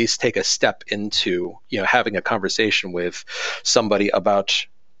to at least take a step into, having a conversation with somebody about,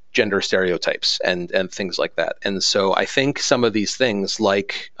 gender stereotypes and things like that. And so I think some of these things,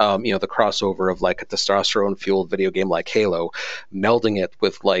 like the crossover of like a testosterone fueled video game like Halo, melding it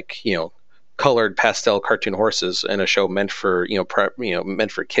with like colored pastel cartoon horses in a show meant for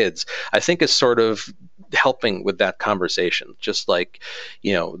meant for kids, I think is sort of helping with that conversation. Just like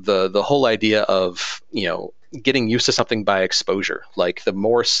the whole idea of getting used to something by exposure. Like the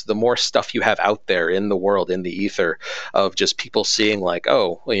more stuff you have out there in the world, in the ether, of just people seeing like,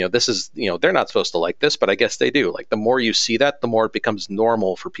 oh, this is, they're not supposed to like this, but I guess they do. Like the more you see that, the more it becomes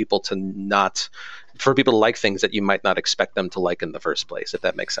normal for people to like things that you might not expect them to like in the first place, if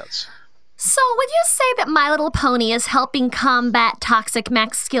that makes sense. So would you say that My Little Pony is helping combat toxic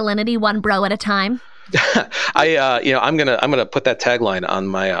masculinity one bro at a time? I'm gonna put that tagline on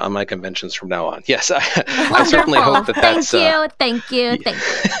my conventions from now on. Yes, I certainly hope that's. Thank you.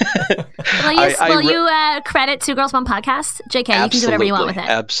 Will you credit Two Girls One Podcast? JK, you can do whatever you want with it.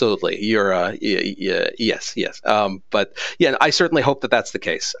 Absolutely, you're yes. But yeah, I certainly hope that that's the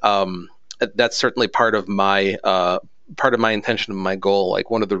case. That's certainly part of my intention and my goal,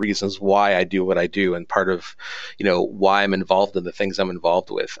 like one of the reasons why I do what I do, and part of why I'm involved in the things I'm involved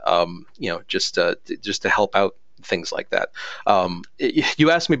with, just to help out things like that.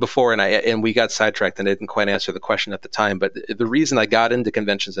 You asked me before and we got sidetracked and I didn't quite answer the question at the time, but the reason I got into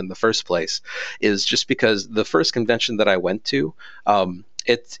conventions in the first place is just because the first convention that I went to,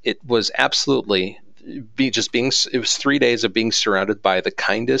 it was absolutely it was 3 days of being surrounded by the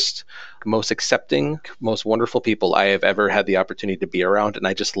kindest, most accepting, most wonderful people I have ever had the opportunity to be around, and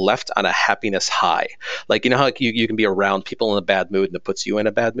I just left on a happiness high. Like how like you can be around people in a bad mood and it puts you in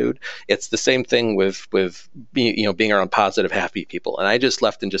a bad mood. It's the same thing with being around positive, happy people, and I just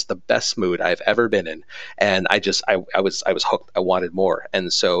left in just the best mood I've ever been in, and I was hooked. I wanted more,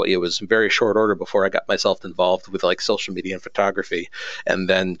 and so it was very short order before I got myself involved with like social media and photography, and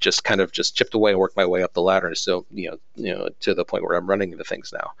then just kind of just chipped away and worked my way up the ladder. So to the point where I'm running into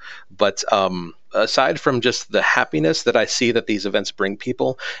things now, but aside from just the happiness that I see that these events bring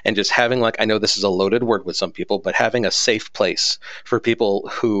people, and just having, like, I know this is a loaded word with some people, but having a safe place for people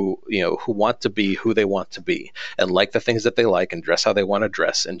who want to be who they want to be and like the things that they like and dress how they want to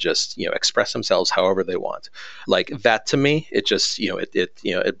dress and just, express themselves however they want. Like that to me, it just,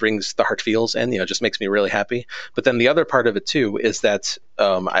 it brings the heart feels and, just makes me really happy. But then the other part of it too is that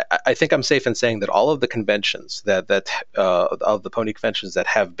I think I'm safe in saying that all of the conventions of the pony conventions that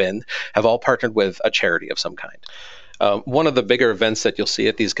have all partnered with a charity of some kind. One of the bigger events that you'll see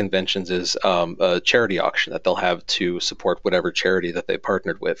at these conventions is a charity auction that they'll have to support whatever charity that they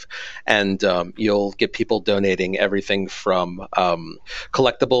partnered with. And you'll get people donating everything from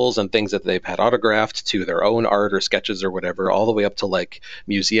collectibles and things that they've had autographed to their own art or sketches or whatever, all the way up to like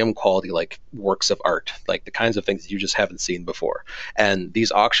museum quality, like works of art, like the kinds of things you just haven't seen before. And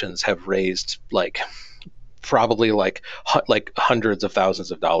these auctions have raised probably like hundreds of thousands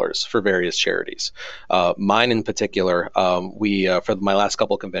of dollars for various charities. Mine in particular, we for my last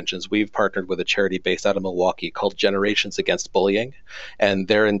couple conventions, we've partnered with a charity based out of Milwaukee called Generations Against Bullying, and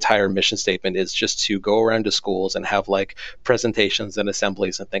their entire mission statement is just to go around to schools and have like presentations and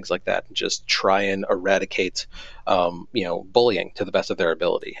assemblies and things like that, and just try and eradicate bullying to the best of their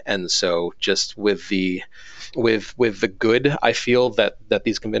ability. And so just with the good I feel that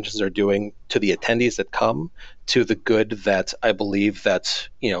these conventions are doing to the attendees that come, to the good that I believe that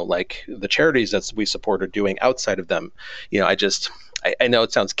like the charities that we support are doing outside of them, I know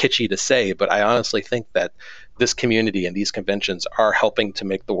it sounds kitschy to say, but I honestly think that this community and these conventions are helping to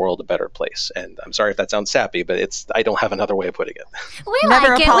make the world a better place. And I'm sorry if that sounds sappy, but I don't have another way of putting it.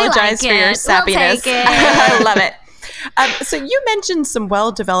 Never apologize for your sappiness. I love it. So you mentioned some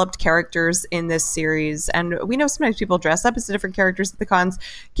well-developed characters in this series, and we know sometimes people dress up as different characters at the cons.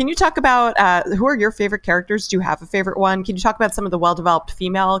 Can you talk about who are your favorite characters? Do you have a favorite one? Can you talk about some of the well-developed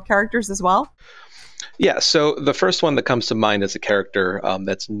female characters as well? Yeah, so the first one that comes to mind is a character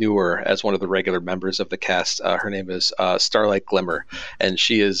that's newer as one of the regular members of the cast. Her name is Starlight Glimmer, and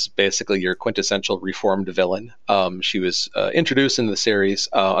she is basically your quintessential reformed villain. She was introduced in the series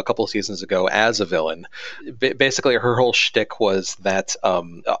a couple of seasons ago as a villain. Basically, her whole shtick was that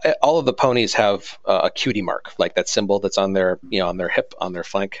all of the ponies have a cutie mark, like that symbol that's on their hip, on their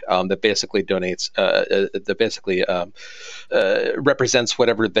flank, that basically represents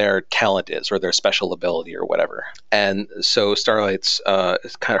whatever their talent is or their special special ability or whatever. And so Starlight's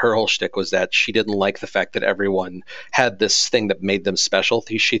kind of her whole shtick was that she didn't like the fact that everyone had this thing that made them special.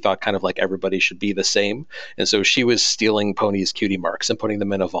 She thought kind of like everybody should be the same. And so she was stealing Pony's cutie marks and putting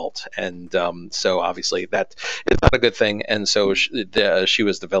them in a vault. And so obviously that is not a good thing. And so she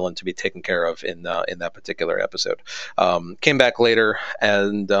was the villain to be taken care of in that particular episode. Came back later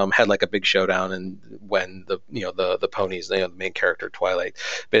and had like a big showdown. And when the ponies, the main character Twilight,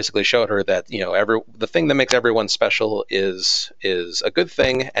 basically showed her that the thing that makes everyone special is a good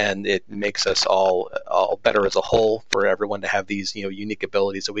thing, and it makes us all better as a whole for everyone to have these unique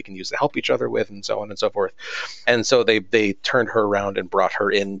abilities that we can use to help each other with, and so on and so forth. And so they turned her around and brought her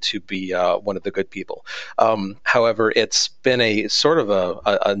in to be one of the good people. However, it's been a sort of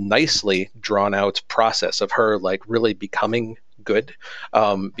a nicely drawn out process of her like really becoming good,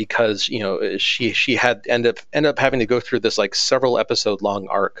 because she had end up having to go through this like several episode long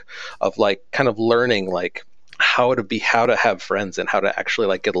arc of like kind of learning like how to have friends and how to actually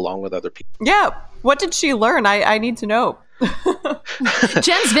like get along with other people. Yeah, what did she learn? I need to know.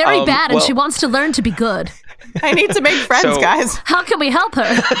 Jen's very bad, and she wants to learn to be good. I need to make friends, guys. How can we help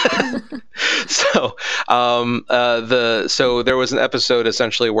her? So there was an episode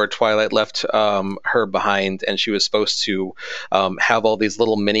essentially where Twilight left her behind, and she was supposed to have all these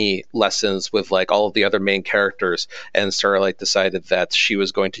little mini lessons with like all of the other main characters, and Starlight decided that she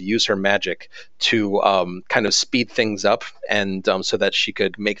was going to use her magic to kind of speed things up, and so that she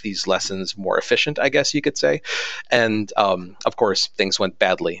could make these lessons more efficient, I guess you could say. And of course things went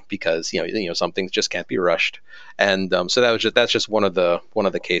badly because some things just can't be rushed. And so that's just one of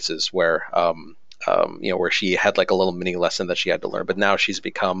the cases where where she had like a little mini lesson that she had to learn. But now she's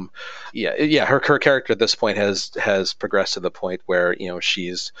become her character at this point has progressed to the point where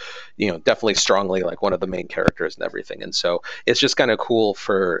she's definitely strongly like one of the main characters and everything. And so it's just kind of cool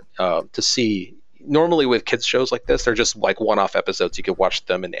for to see. Normally with kids shows like this, they're just like one-off episodes. You could watch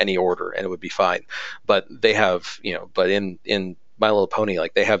them in any order and it would be fine. But they have, but in My Little Pony,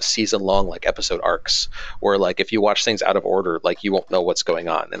 like they have season-long like episode arcs where like if you watch things out of order, like you won't know what's going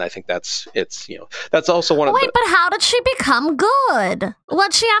on. And I think that's also one of the... Wait, but how did she become good?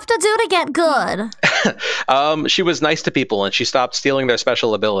 What'd she have to do to get good? She was nice to people and she stopped stealing their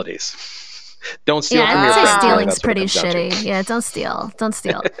special abilities. Don't steal from your friends. friends. Stealing's pretty shitty. Yeah, don't steal. Don't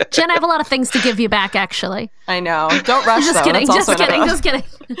steal. Jen, I have a lot of things to give you back, actually. I know. Don't rush, just though. Kidding, just kidding.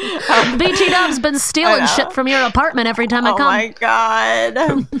 BT Dub's been stealing shit from your apartment every time I come. Oh, my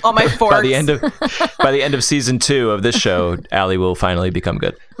God. All my forks. By the end of season 2 of this show, Allie will finally become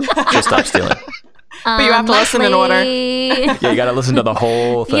good. She'll stop stealing. But you have to listen in order. Yeah, you got to listen to the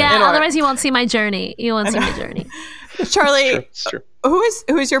whole thing. Yeah, otherwise you won't see my journey. You won't see my journey. Charlie, Sure. Who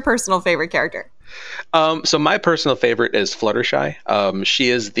is your personal favorite character? So my personal favorite is Fluttershy. She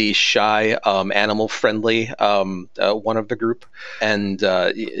is the shy, animal-friendly one of the group, and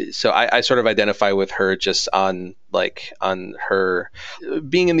so I sort of identify with her just on her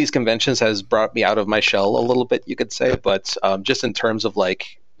being in these conventions has brought me out of my shell a little bit, you could say, but just in terms of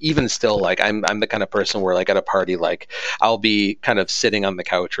like. Even still, like I'm the kind of person where like at a party, like I'll be kind of sitting on the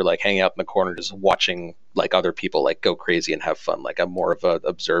couch or like hanging out in the corner, just watching like other people like go crazy and have fun. Like I'm more of an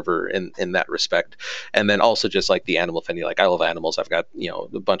observer in that respect. And then also just like the animal thing, like I love animals. I've got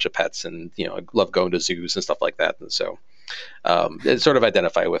a bunch of pets, and I love going to zoos and stuff like that. And so sort of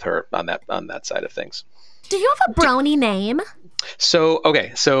identify with her on that side of things. Do you have a brony name? So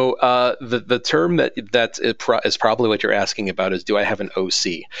the term that is probably what you're asking about is, do I have an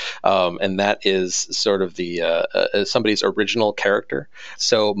OC? And that is sort of the somebody's original character.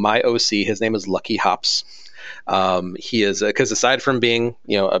 So my OC, his name is Lucky Hops. He is because aside from being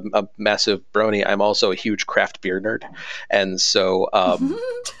a massive brony, I'm also a huge craft beer nerd, and so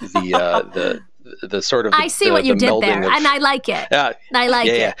the sort of I see what you did there, and I like it. I like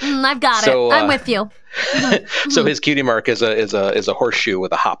it. I've got it. I'm with you. So his cutie mark is a horseshoe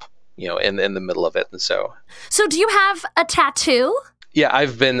with a hop, in the middle of it, and so. So do you have a tattoo? Yeah,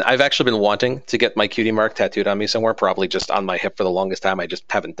 I've actually been wanting to get my cutie mark tattooed on me somewhere, probably just on my hip for the longest time. I just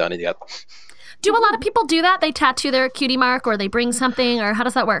haven't done it yet. Do a lot of people do that? They tattoo their cutie mark, or they bring something, or how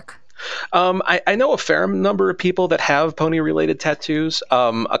does that work? I know a fair number of people that have pony-related tattoos.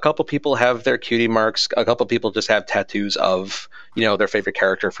 A couple people have their cutie marks. A couple people just have tattoos of, their favorite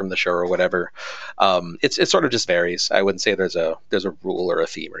character from the show or whatever. It sort of just varies. I wouldn't say there's a rule or a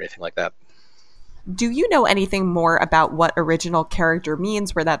theme or anything like that. Do you know anything more about what original character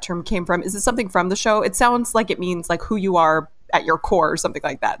means, where that term came from? Is it something from the show? It sounds like it means like who you are at your core or something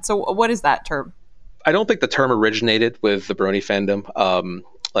like that. So what is that term? I don't think the term originated with the brony fandom.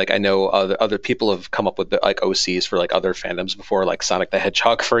 like I know other people have come up with like OCs for like other fandoms before, like Sonic the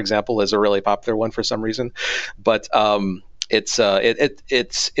Hedgehog, for example, is a really popular one for some reason. But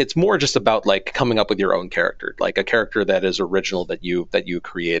it's more just about like coming up with your own character, like a character that is original that you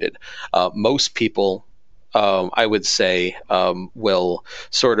created. Most people, I would say, will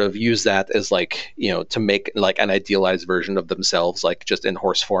sort of use that as like, to make like an idealized version of themselves, like just in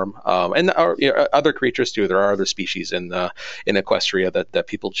horse form. And other creatures too. There are other species in Equestria that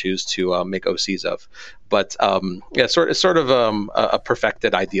people choose to make OCs of. But sort of a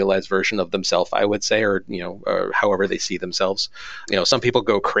perfected, idealized version of themselves, I would say, or however they see themselves. Some people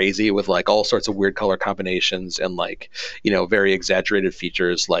go crazy with like all sorts of weird color combinations and like very exaggerated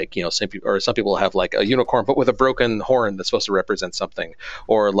features. Like some people have like a unicorn but with a broken horn that's supposed to represent something,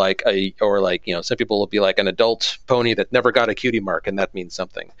 or some people will be like an adult pony that never got a cutie mark and that means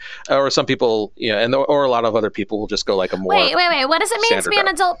something. Or some people, or a lot of other people will just go like a more wait. What does it mean to be an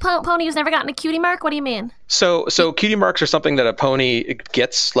route. adult pony who's never gotten a cutie mark? What do you mean? So cutie marks are something that a pony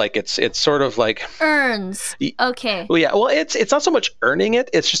gets, like it's sort of like earns. Okay. Well, yeah. Well, it's not so much earning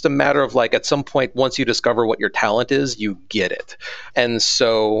it. It's just a matter of like at some point, once you discover what your talent is, you get it. And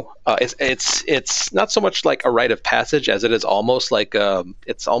so it's not so much like a rite of passage as it is almost like a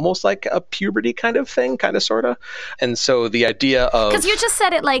puberty kind of thing, kind of sorta. And so the idea of, because you just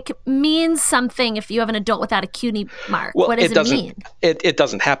said it like means something if you have an adult without a cutie mark. Well, what does it mean? It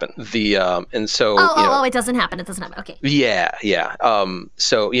doesn't happen. It doesn't happen. It doesn't happen. Okay. Yeah.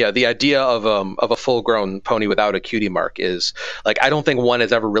 The idea of a full-grown pony without a cutie mark is like, I don't think one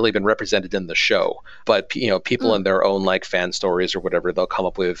has ever really been represented in the show, but people in their own like fan stories or whatever, they'll come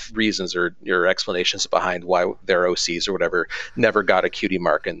up with reasons or explanations behind why their OCs or whatever never got a cutie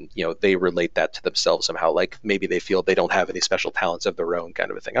mark, and they relate that to themselves somehow. Like maybe they feel they don't have any special talents of their own,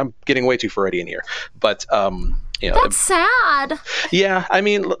 kind of a thing. I'm getting way too Freudian here, but that's sad. Yeah, I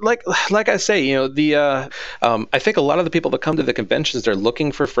mean, like I say, I think a lot of the people that come to the conventions, they're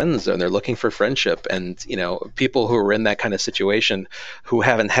looking for friends and they're looking for friendship, and people who are in that kind of situation who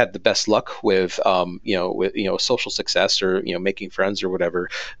haven't had the best luck with social success or making friends or whatever,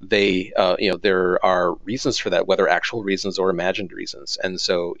 they there are reasons for that, whether actual reasons or imagined reasons. And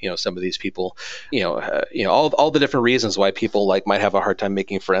so some of these people, all the different reasons why people like might have a hard time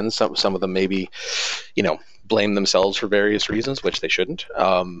making friends. Some of them maybe blame themselves for various reasons, which they shouldn't.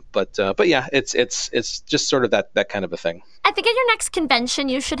 But yeah, it's just sort of that kind of a thing. I think at your next convention,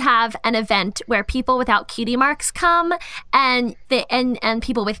 you should have an event where people without cutie marks come and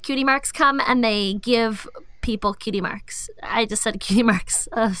people with cutie marks come and they give people cutie marks. I just said cutie marks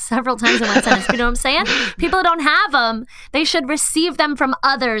several times in one sentence. You know what I'm saying? People who don't have them, they should receive them from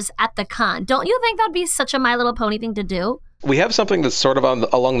others at the con. Don't you think that would be such a My Little Pony thing to do? We have something that's sort of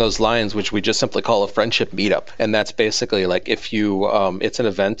along those lines, which we just simply call a friendship meetup, and that's basically like if you, it's an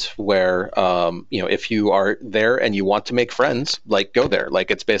event where, if you are there and you want to make friends, like go there. Like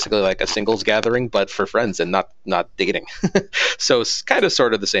it's basically like a singles gathering, but for friends and not dating. So it's kind of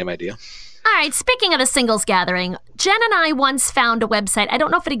sort of the same idea. All right, speaking of a singles gathering, Jen and I once found a website, I don't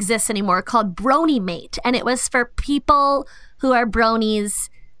know if it exists anymore, called Brony Mate, and it was for people who are bronies.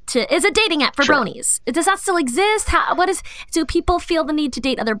 Is a dating app for bronies. Does that still exist? Do people feel the need to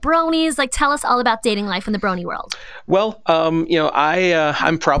date other bronies? Like, tell us all about dating life in the brony world. Well,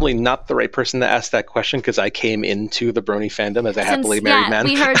 I'm probably not the right person to ask that question because I came into the brony fandom as a happily married man.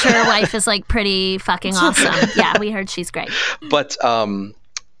 We heard your wife is like pretty fucking awesome. Yeah, we heard she's great. But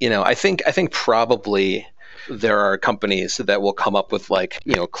I think probably there are companies that will come up with like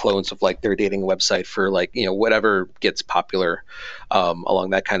clones of like their dating website for like whatever gets popular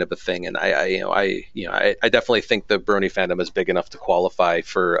along that kind of a thing. And I definitely think the brony fandom is big enough to qualify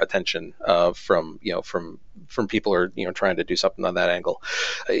for attention from people who are trying to do something on that angle.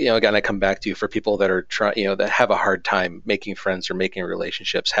 Again, I come back to for people that are that have a hard time making friends or making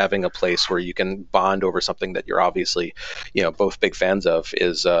relationships, having a place where you can bond over something that you're obviously both big fans of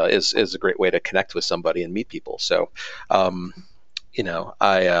is a great way to connect with somebody and meet people. So I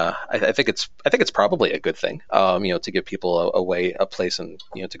think it's probably a good thing, to give people a place and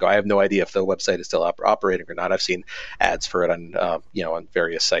to go. I have no idea if the website is still operating or not. I've seen ads for it on on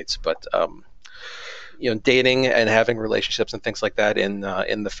various sites, but dating and having relationships and things like that in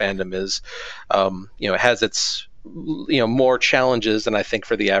the fandom is it has its more challenges than I think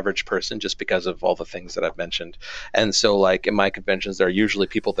for the average person, just because of all the things that I've mentioned. And so, like, in my conventions, there are usually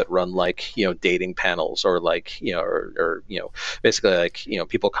people that run, like, dating panels, or like, or basically, like,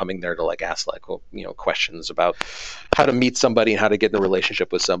 people coming there to, like, ask, like, questions about how to meet somebody and how to get in a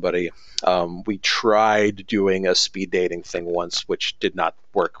relationship with somebody. We tried doing a speed dating thing once, which did not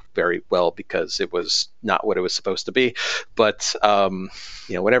work very well because it was not what it was supposed to be. But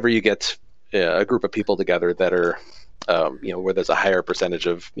whenever you get a group of people together that are where there's a higher percentage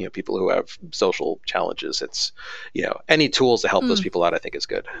of people who have social challenges, it's any tools to help those people out, I think, is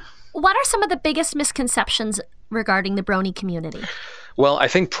good. What are some of the biggest misconceptions regarding the brony community? Well, I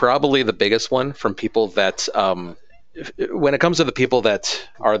think probably the biggest one from people that when it comes to the people that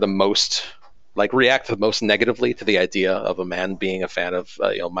are the most, like, react the most negatively to the idea of a man being a fan of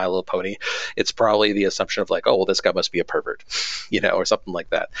My Little Pony, it's probably the assumption of, like, oh, well, this guy must be a pervert, or something like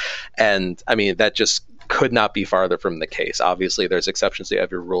that. And I mean, that just could not be farther from the case. Obviously, there's exceptions to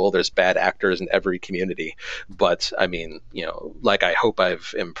every rule. There's bad actors in every community. But I mean, like, I hope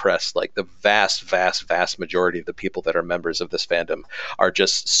I've impressed, like, the vast, vast, vast majority of the people that are members of this fandom are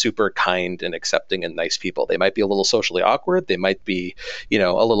just super kind and accepting and nice people. They might be a little socially awkward. They might be, a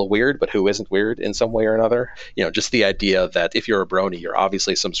little weird, but who isn't weird in some way or another? Just the idea that if you're a brony, you're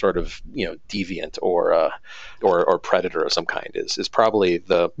obviously some sort of, deviant or predator of some kind is probably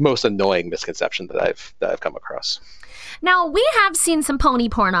the most annoying misconception that I've come across. Now, we have seen some pony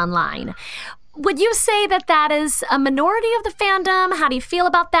porn online. Would you say that is a minority of the fandom? How do you feel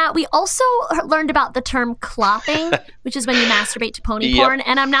about that? We also learned about the term clopping, which is when you masturbate to pony porn.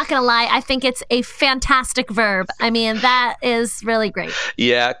 And I'm not going to lie, I think it's a fantastic verb. I mean, that is really great.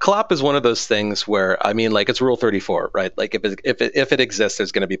 Yeah, clop is one of those things where, I mean, like, it's Rule 34, right? Like, if it exists,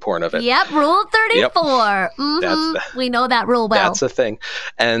 there's going to be porn of it. Yep, Rule 34. Yep. Mm-hmm. We know that rule well. That's a thing.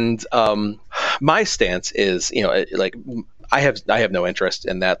 And my stance is, like, I have no interest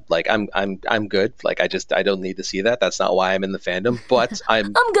in that. Like, I'm good. Like, I don't need to see that. That's not why I'm in the fandom. But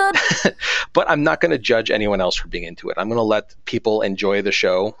I'm good. But I'm not going to judge anyone else for being into it. I'm going to let people enjoy the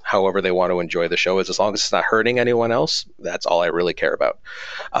show however they want to enjoy the show. As long as it's not hurting anyone else, that's all I really care about.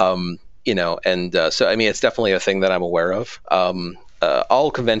 So I mean, it's definitely a thing that I'm aware of.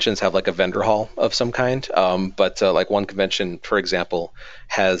 All conventions have, like, a vendor hall of some kind, but like, one convention, for example,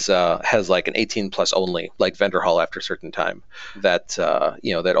 has like an 18 plus only, like, vendor hall after a certain time that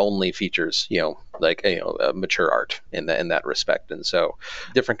that only features mature art in that respect. And so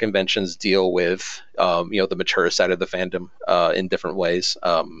different conventions deal with the mature side of the fandom in different ways.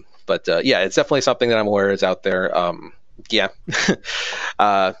 But it's definitely something that I'm aware is out there.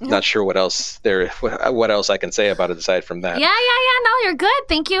 Not sure what else I can say about it aside from that. Yeah. No, you're good.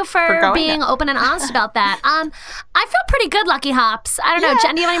 Thank you for being open and honest about that. I feel pretty good, Lucky Hops. I don't know,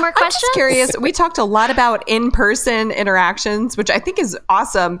 Jen, do you have any more questions? I'm just curious. We talked a lot about in-person interactions, which I think is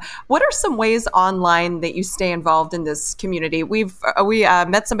awesome. What are some ways online that you stay involved in this community? We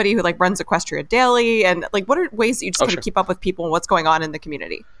met somebody who, like, runs Equestria Daily, and, like, what are ways that you just kind of keep up with people and what's going on in the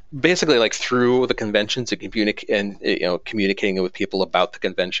community? Basically, like, through the conventions and communicating with people about the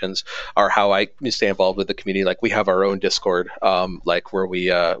conventions are how I stay involved with the community. Like, we have our own Discord, like, where we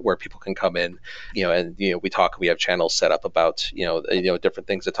where people can come in, and we talk. We have channels set up about different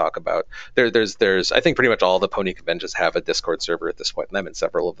things to talk about. There's I think pretty much all the pony conventions have a Discord server at this point, and I'm in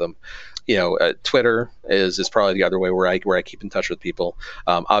several of them. Twitter is probably the other way where I keep in touch with people.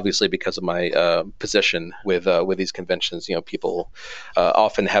 Obviously, because of my position with these conventions, people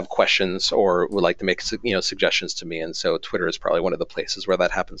often have questions or would like to make suggestions to me, and so Twitter is probably one of the places where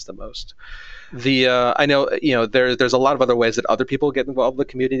that happens the most. I know there's a lot of other ways that other people get involved in the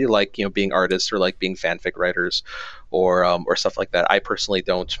community, like being artists or like being fanfic writers or stuff like that. I personally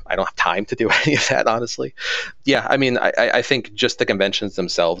don't have time to do any of that, honestly. Yeah, I mean, I think just the conventions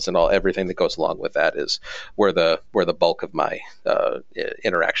themselves and everything that goes along with that is where the bulk of my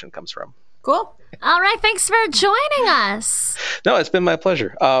interaction comes from. Cool. All right. Thanks for joining us. No, it's been my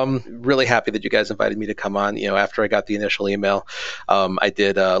pleasure. Really happy that you guys invited me to come on. After I got the initial email, I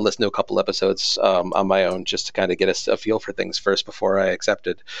did listen to a couple episodes on my own just to kind of get a feel for things first before I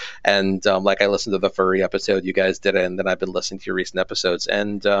accepted. And I listened to the furry episode you guys did, and then I've been listening to your recent episodes.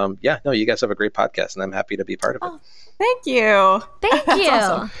 And you guys have a great podcast, and I'm happy to be part of it. Thank you. Thank you.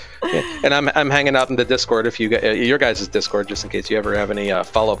 Awesome. Yeah. And I'm hanging out in the Discord if your guys' Discord, just in case you ever have any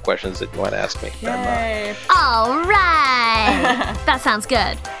follow-up questions that you want to ask me. Yay. All right. That sounds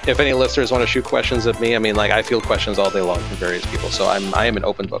good. If any listeners want to shoot questions at me, I mean, I field questions all day long from various people, so I am an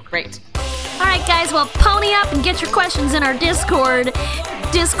open book. Great. All right, guys, well, pony up and get your questions in our Discord,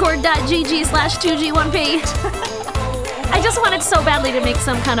 discord.gg/2G1P. I just wanted so badly to make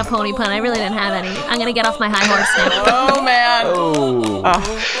some kind of pony pun. I really didn't have any. I'm gonna get off my high horse now. Oh man. Oh.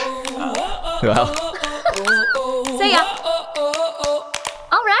 Well. See ya.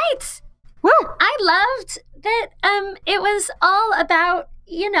 All right. Woo. I loved that it was all about,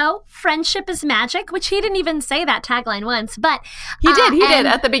 friendship is magic, which he didn't even say that tagline once, but He did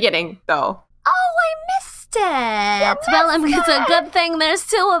at the beginning though. Oh, I missed it. It's a good thing there's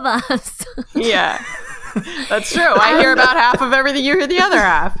two of us. Yeah. That's true. I hear about half of everything. You hear the other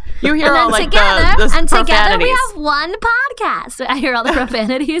half. You hear all like together, the and together profanities. we have one podcast. I hear all the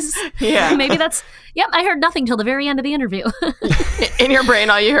profanities. Yeah. Maybe that's. Yep. I heard nothing till the very end of the interview. In your brain,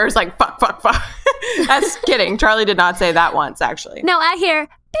 all you hear is like fuck, fuck, fuck. That's kidding. Charlie did not say that once, actually. No, I hear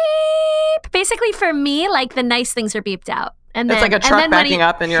beep. Basically, for me, like the nice things are beeped out. And then, it's like a truck backing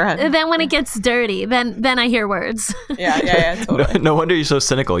up in your head. Then when it gggets dirty, then I hear words. Yeah, totally. No wonder you're so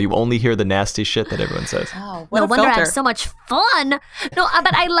cynical. You only hear the nasty shit that everyone says. Oh, no wonder I have so much fun. No,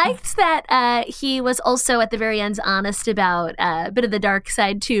 but I liked that he was also at the very end honest about a bit of the dark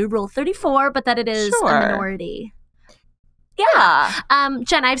side to Rule 34, but that it is a minority. Yeah.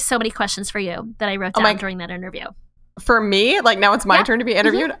 Jen, I have so many questions for you that I wrote down during that interview. For me? Like now it's my turn to be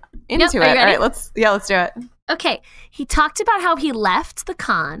interviewed? Into it. All right, let's do it. Okay, he talked about how he left the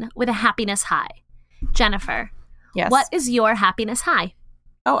con with a happiness high. Jennifer, yes. What is your happiness high?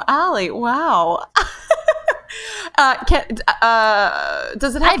 Oh, Allie, wow.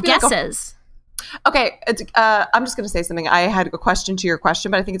 Does it have I have to be guesses. Okay, I'm just going to say something. I had a question to your question,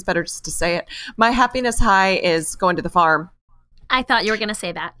 but I think it's better just to say it. My happiness high is going to the farm. I thought you were going to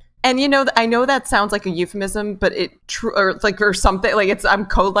say that. And I know that sounds like a euphemism, but or something like I'm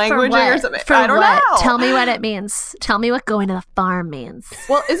code languaging or something. I don't know. Tell me what it means. Tell me what going to the farm means.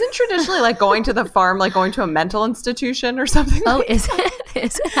 Well, isn't traditionally like going to the farm like going to a mental institution or something? Oh, is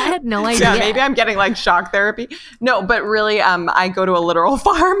it? I had no idea. Yeah, maybe I'm getting like shock therapy. No, but really, I go to a literal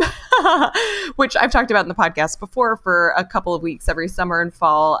farm, which I've talked about in the podcast before for a couple of weeks every summer and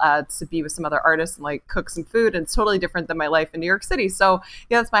fall to be with some other artists and like cook some food. And it's totally different than my life in New York City. So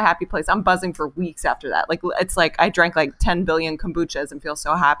yeah, that's my happy place. I'm buzzing for weeks after that. Like it's like I drank like 10 billion kombuchas and feel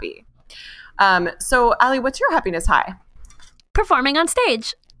so happy. So Allie, what's your happiness high? Performing on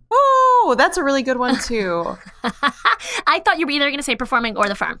stage. Oh, that's a really good one too. I thought you were either going to say performing or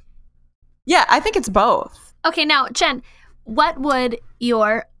the farm. Yeah, I think it's both. Okay, now Jen, what would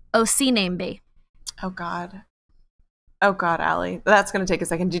your OC name be? Oh God, Allie, that's going to take a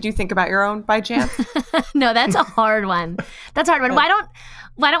second. Did you think about your own by chance? No, that's a hard one. That's a hard one.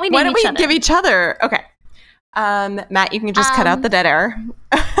 Why don't we name each other? Give each other? Okay. Matt, you can just cut out the dead air.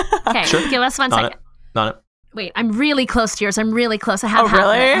 Okay, sure. Give us 1 second. On it. Wait, I'm really close to yours. I'm really close. I have half.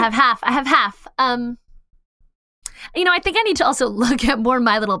 Really? I have half. I think I need to also look at more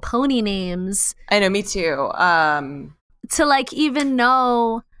My Little Pony names. I know, me too. To like even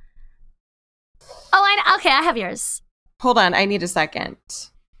know. Oh, okay, I have yours. Hold on, I need a second.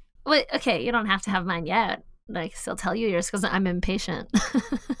 Wait, okay, you don't have to have mine yet. Like, still tell you yours because I'm impatient.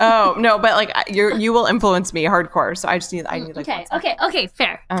 Oh no, but like you will influence me hardcore. So I need like. Okay,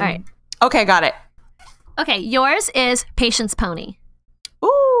 fair. All right. Okay, got it. Okay, yours is Patience Pony.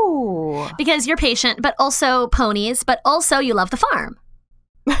 Ooh. Because you're patient, but also ponies, but also you love the farm.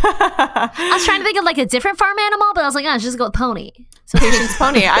 I was trying to think of like a different farm animal, but I was like, oh, just go with pony. So Patience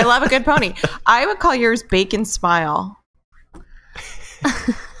Pony. I love a good pony. I would call yours Bacon Smile.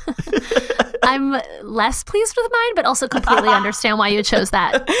 I'm less pleased with mine, but also completely understand why you chose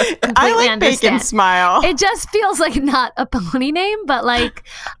that. I like Bacon Smile. It just feels like not a pony name, but like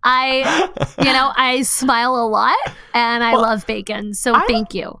I smile a lot and I love bacon. So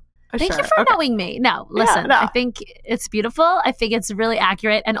thank you. Thank you for knowing me. No, listen, I think it's beautiful. I think it's really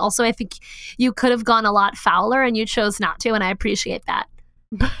accurate. And also I think you could have gone a lot fouler and you chose not to. And I appreciate that.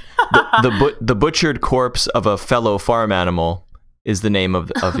 The butchered corpse of a fellow farm animal is the name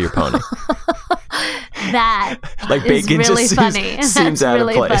of your pony. That like is bacon really just funny. seems out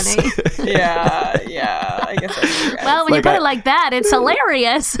really of place. Funny. Yeah. I guess that's true. Well, when you put it like that, it's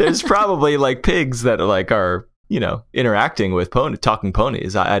hilarious. There's probably like pigs that are interacting with talking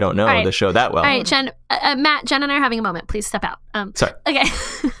ponies. I don't know the show that well. All right, Jen, Matt, Jen and I are having a moment. Please step out. Sorry. Okay.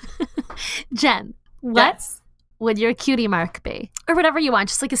 Jen, what would your cutie mark be? Or whatever you want,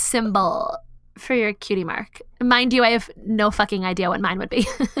 just like a symbol for your cutie mark. Mind you, I have no fucking idea what mine would be.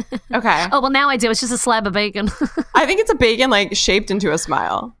 Okay. Oh, well, now I do. It's just a slab of bacon. I think it's a bacon like shaped into a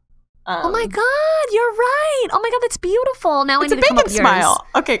smile. Oh my God, you're right. Oh my God, that's beautiful. Now I need to come up with yours. Smile.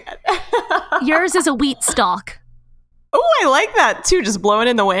 Okay, good. Yours is a wheat stalk. Oh, I like that too. Just blowing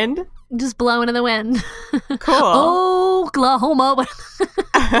in the wind. Just blowing in the wind. Cool. Oklahoma.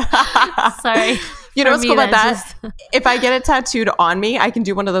 Sorry. You know what's cool about that? If I get it tattooed on me, I can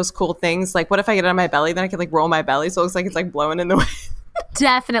do one of those cool things. Like, what if I get it on my belly? Then I can like roll my belly, so it looks like it's like blowing in the wind.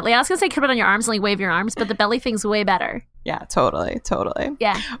 Definitely. I was gonna say put it on your arms and like wave your arms, but the belly thing's way better. Yeah, totally.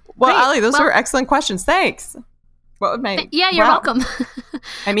 Yeah. Well, Allie, those were excellent questions. Thanks. What would my Yeah, you're welcome.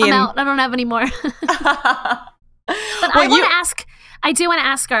 I mean, I'm out. I don't have any more. But I do want to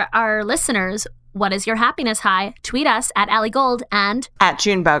ask our listeners, what is your happiness high? Tweet us at Allie Gold and at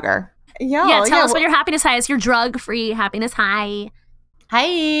June Bugger. Tell us what your happiness high is. Your drug-free happiness high.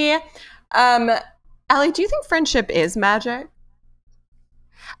 Hi. Allie, do you think friendship is magic?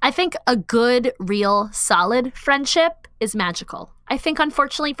 I think a good, real, solid friendship is magical. I think,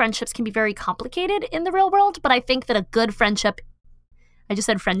 unfortunately, friendships can be very complicated in the real world, but I think that a good friendship, I just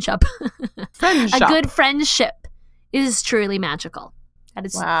said friendship. A good friendship is truly magical. That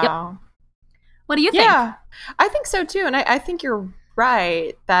is, wow. Yep. What do you think? Yeah, I think so too. And I think you're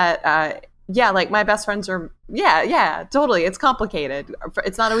right that, like my best friends are, totally. It's complicated.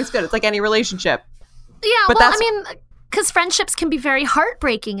 It's not always good. It's like any relationship. Yeah, but I mean, because friendships can be very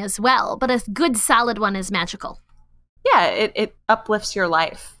heartbreaking as well, but a good, solid one is magical. Yeah, it uplifts your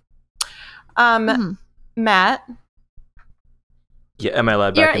life. Matt? Yeah, am I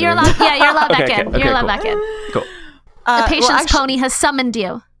allowed back in? You're allowed back in. Okay, You're allowed cool. back in. Cool. The patience pony has summoned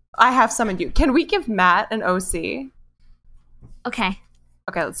you. I have summoned you. Can we give Matt an OC? Okay,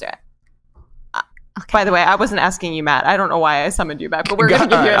 let's do it. By the way, I wasn't asking you, Matt. I don't know why I summoned you back, but we're going to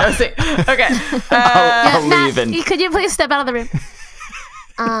give you an OC. Okay. I'll Matt, leave. Could you please step out of the room?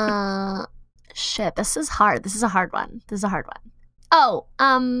 Shit, this is hard. This is a hard one. Oh,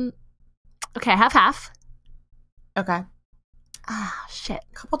 okay, half. Okay. Shit.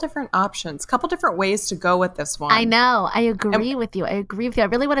 Couple different options. Couple different ways to go with this one. I know. I agree with you. I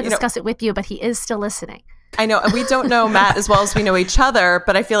really want to discuss it with you, but he is still listening. I know. We don't know Matt as well as we know each other,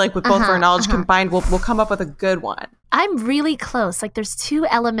 but I feel like with both of our knowledge combined, we'll come up with a good one. I'm really close. Like, there's two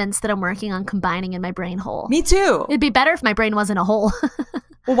elements that I'm working on combining in my brain hole. Me too. It'd be better if my brain wasn't a hole.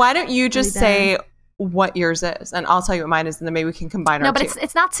 Well, why don't you just say what yours is, and I'll tell you what mine is, and then maybe we can combine our two. No, but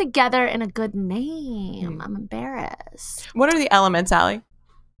it's not together in a good name. I'm embarrassed. What are the elements, Allie?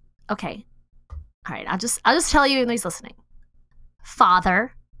 Okay. All right. I'll just tell you, and he's listening.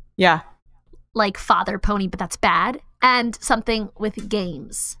 Father. Yeah. Like father pony, but that's bad. And something with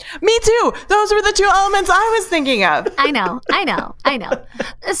games. Me too. Those were the two elements I was thinking of. I know.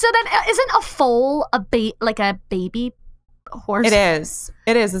 So then, isn't a foal like a baby horse? It is.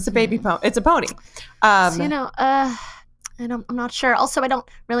 It's a baby pony. It's a pony. So, I'm not sure. Also, I don't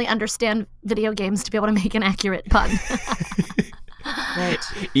really understand video games to be able to make an accurate pun. Right.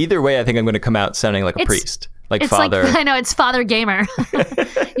 Either way, I think I'm going to come out sounding like a priest. Like father. I know, it's Father Gamer.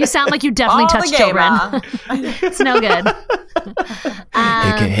 You sound like you definitely touch children. It's no good.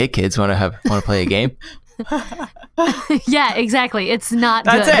 Hey kids, want to play a game? Yeah, exactly. It's not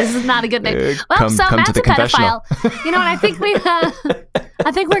That's good. it. This is not a good thing. Come Matt's to the a pedophile. You know what? I think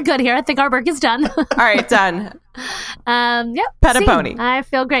we're good here. I think our work is done. All right, done. Yep. Pet a pony. I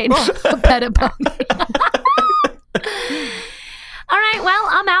feel great. Pet a pony. All right, well,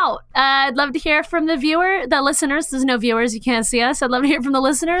 I'm out. I'd love to hear from the listeners. There's no viewers, you can't see us. I'd love to hear from the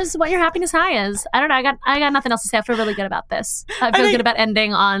listeners what your happiness high is. I don't know. I got nothing else to say. I feel really good about this. I feel good about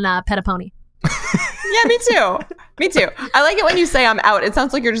ending on Pet a Pony. Yeah, me too. I like it when you say I'm out. It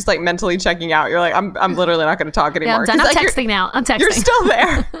sounds like you're just like mentally checking out. You're like, I'm literally not going to talk anymore. Yeah, I'm done. I'm texting now. I'm texting. You're still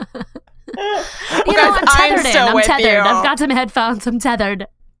there. You know, I'm tethered in. I'm tethered. You. I've got some headphones. I'm tethered.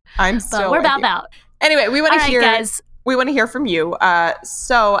 I'm still. But we're about out. Anyway, we want to hear. Guys. We want to hear from you.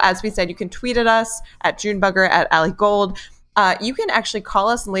 So, as we said, you can tweet at us at JuneBugger at Allie Gold. You can actually call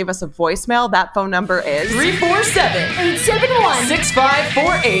us and leave us a voicemail. That phone number is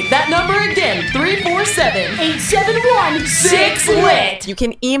 347-871-6548. That number again, 347-871-6LIT. You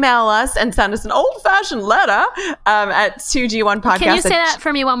can email us and send us an old-fashioned letter at 2G1podcast. Can you say that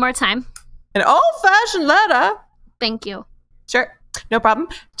for me one more time? An old-fashioned letter. Thank you. Sure. No problem.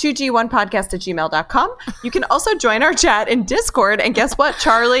 2G1podcast@gmail.com. You can also join our chat in Discord. And guess what?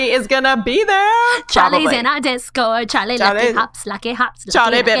 Charlie is going to be there. Charlie's Probably. in our Discord. Charlie lucky hops.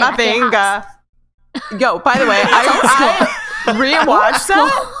 Charlie bit my finger. Yo, by the way, I rewatched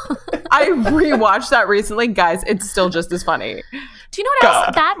that. I rewatched that recently. Guys, it's still just as funny. Do you know what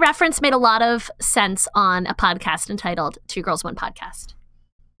else? That reference made a lot of sense on a podcast entitled Two Girls, One Podcast.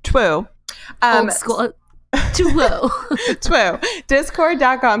 True. Old school. Twoo.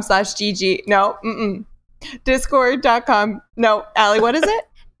 Discord.com/GG. No. Discord.com. No. Allie, what is it?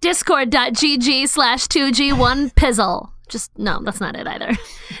 Discord.gg/2G1Pizzle. Just, no, that's not it either.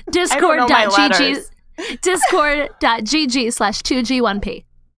 Discord.gg/2G/2G1P.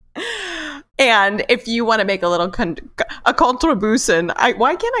 And if you want to make a little a contribution,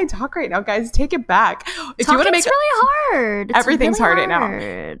 why can't I talk right now, guys? Take it back. If you want to make really hard. Everything's hard right now.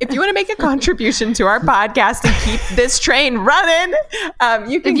 If you want to make a contribution to our podcast and keep this train running,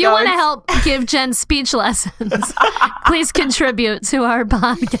 you can. If you want to help give Jen speech lessons, please contribute to our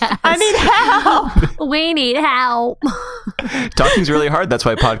podcast. I need help. We need help. Talking's really hard. That's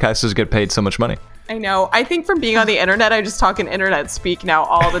why podcasters get paid so much money. I know. I think from being on the internet, I just talk in internet speak now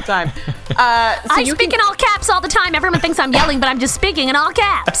all the time. I speak in all caps all the time. Everyone thinks I'm yelling, but I'm just speaking in all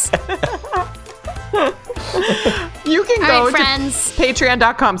caps. You can go to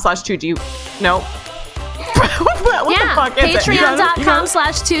patreon.com/2G. No. What the fuck is it?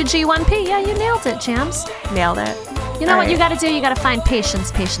 Patreon.com/2G1P. Yeah, you nailed it, Jams. Nailed it. You know what you got to do? You got to find patience,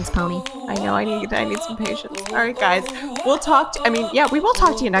 pony. I know. I need some patience. All right, guys. We'll talk. We will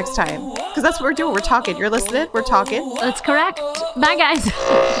talk to you next time because that's what we're doing. We're talking. You're listening. We're talking. That's correct. Bye, guys. Two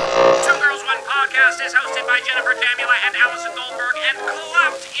Girls, One Podcast is hosted by Jennifer Jamula and Allison Goldberg and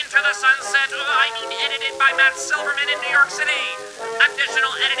clapped into the sunset. Edited by Matt Silverman in New York City.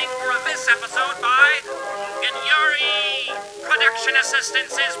 Additional editing for this episode by Logan Yuri. Production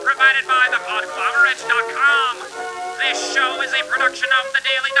assistance is provided by thepodglomerate.com. This show is a production of The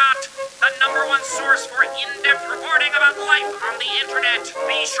Daily Dot, the #1 source for in-depth reporting about life on the internet.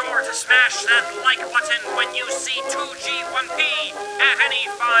 Be sure to smash that like button when you see 2G1P at any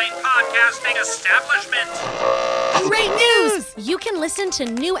fine podcasting establishment. Great news! You can listen to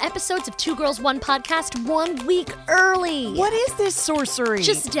new episodes of Two Girls, One Podcast 1 week early. What is this sorcery?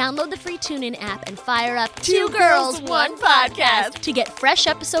 Just download the free TuneIn app and fire up Two Girls, One Podcast to get fresh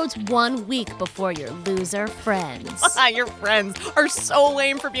episodes 1 week before your loser friends. Your friends are so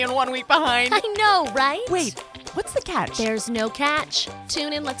lame for being 1 week behind. I know, right? Wait, what's the catch? There's no catch.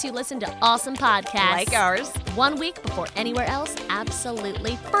 TuneIn lets you listen to awesome podcasts. Like ours. 1 week before anywhere else,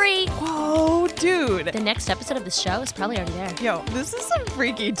 absolutely free. Whoa, dude. The next episode of the show is probably already there. Yo, this is some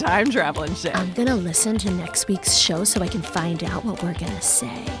freaky time traveling shit. I'm gonna listen to next week's show so I can find out what we're gonna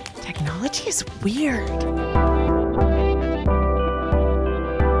say. Technology is weird.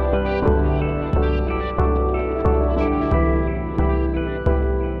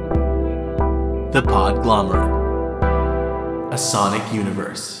 The Podglomerate, a sonic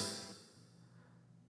universe.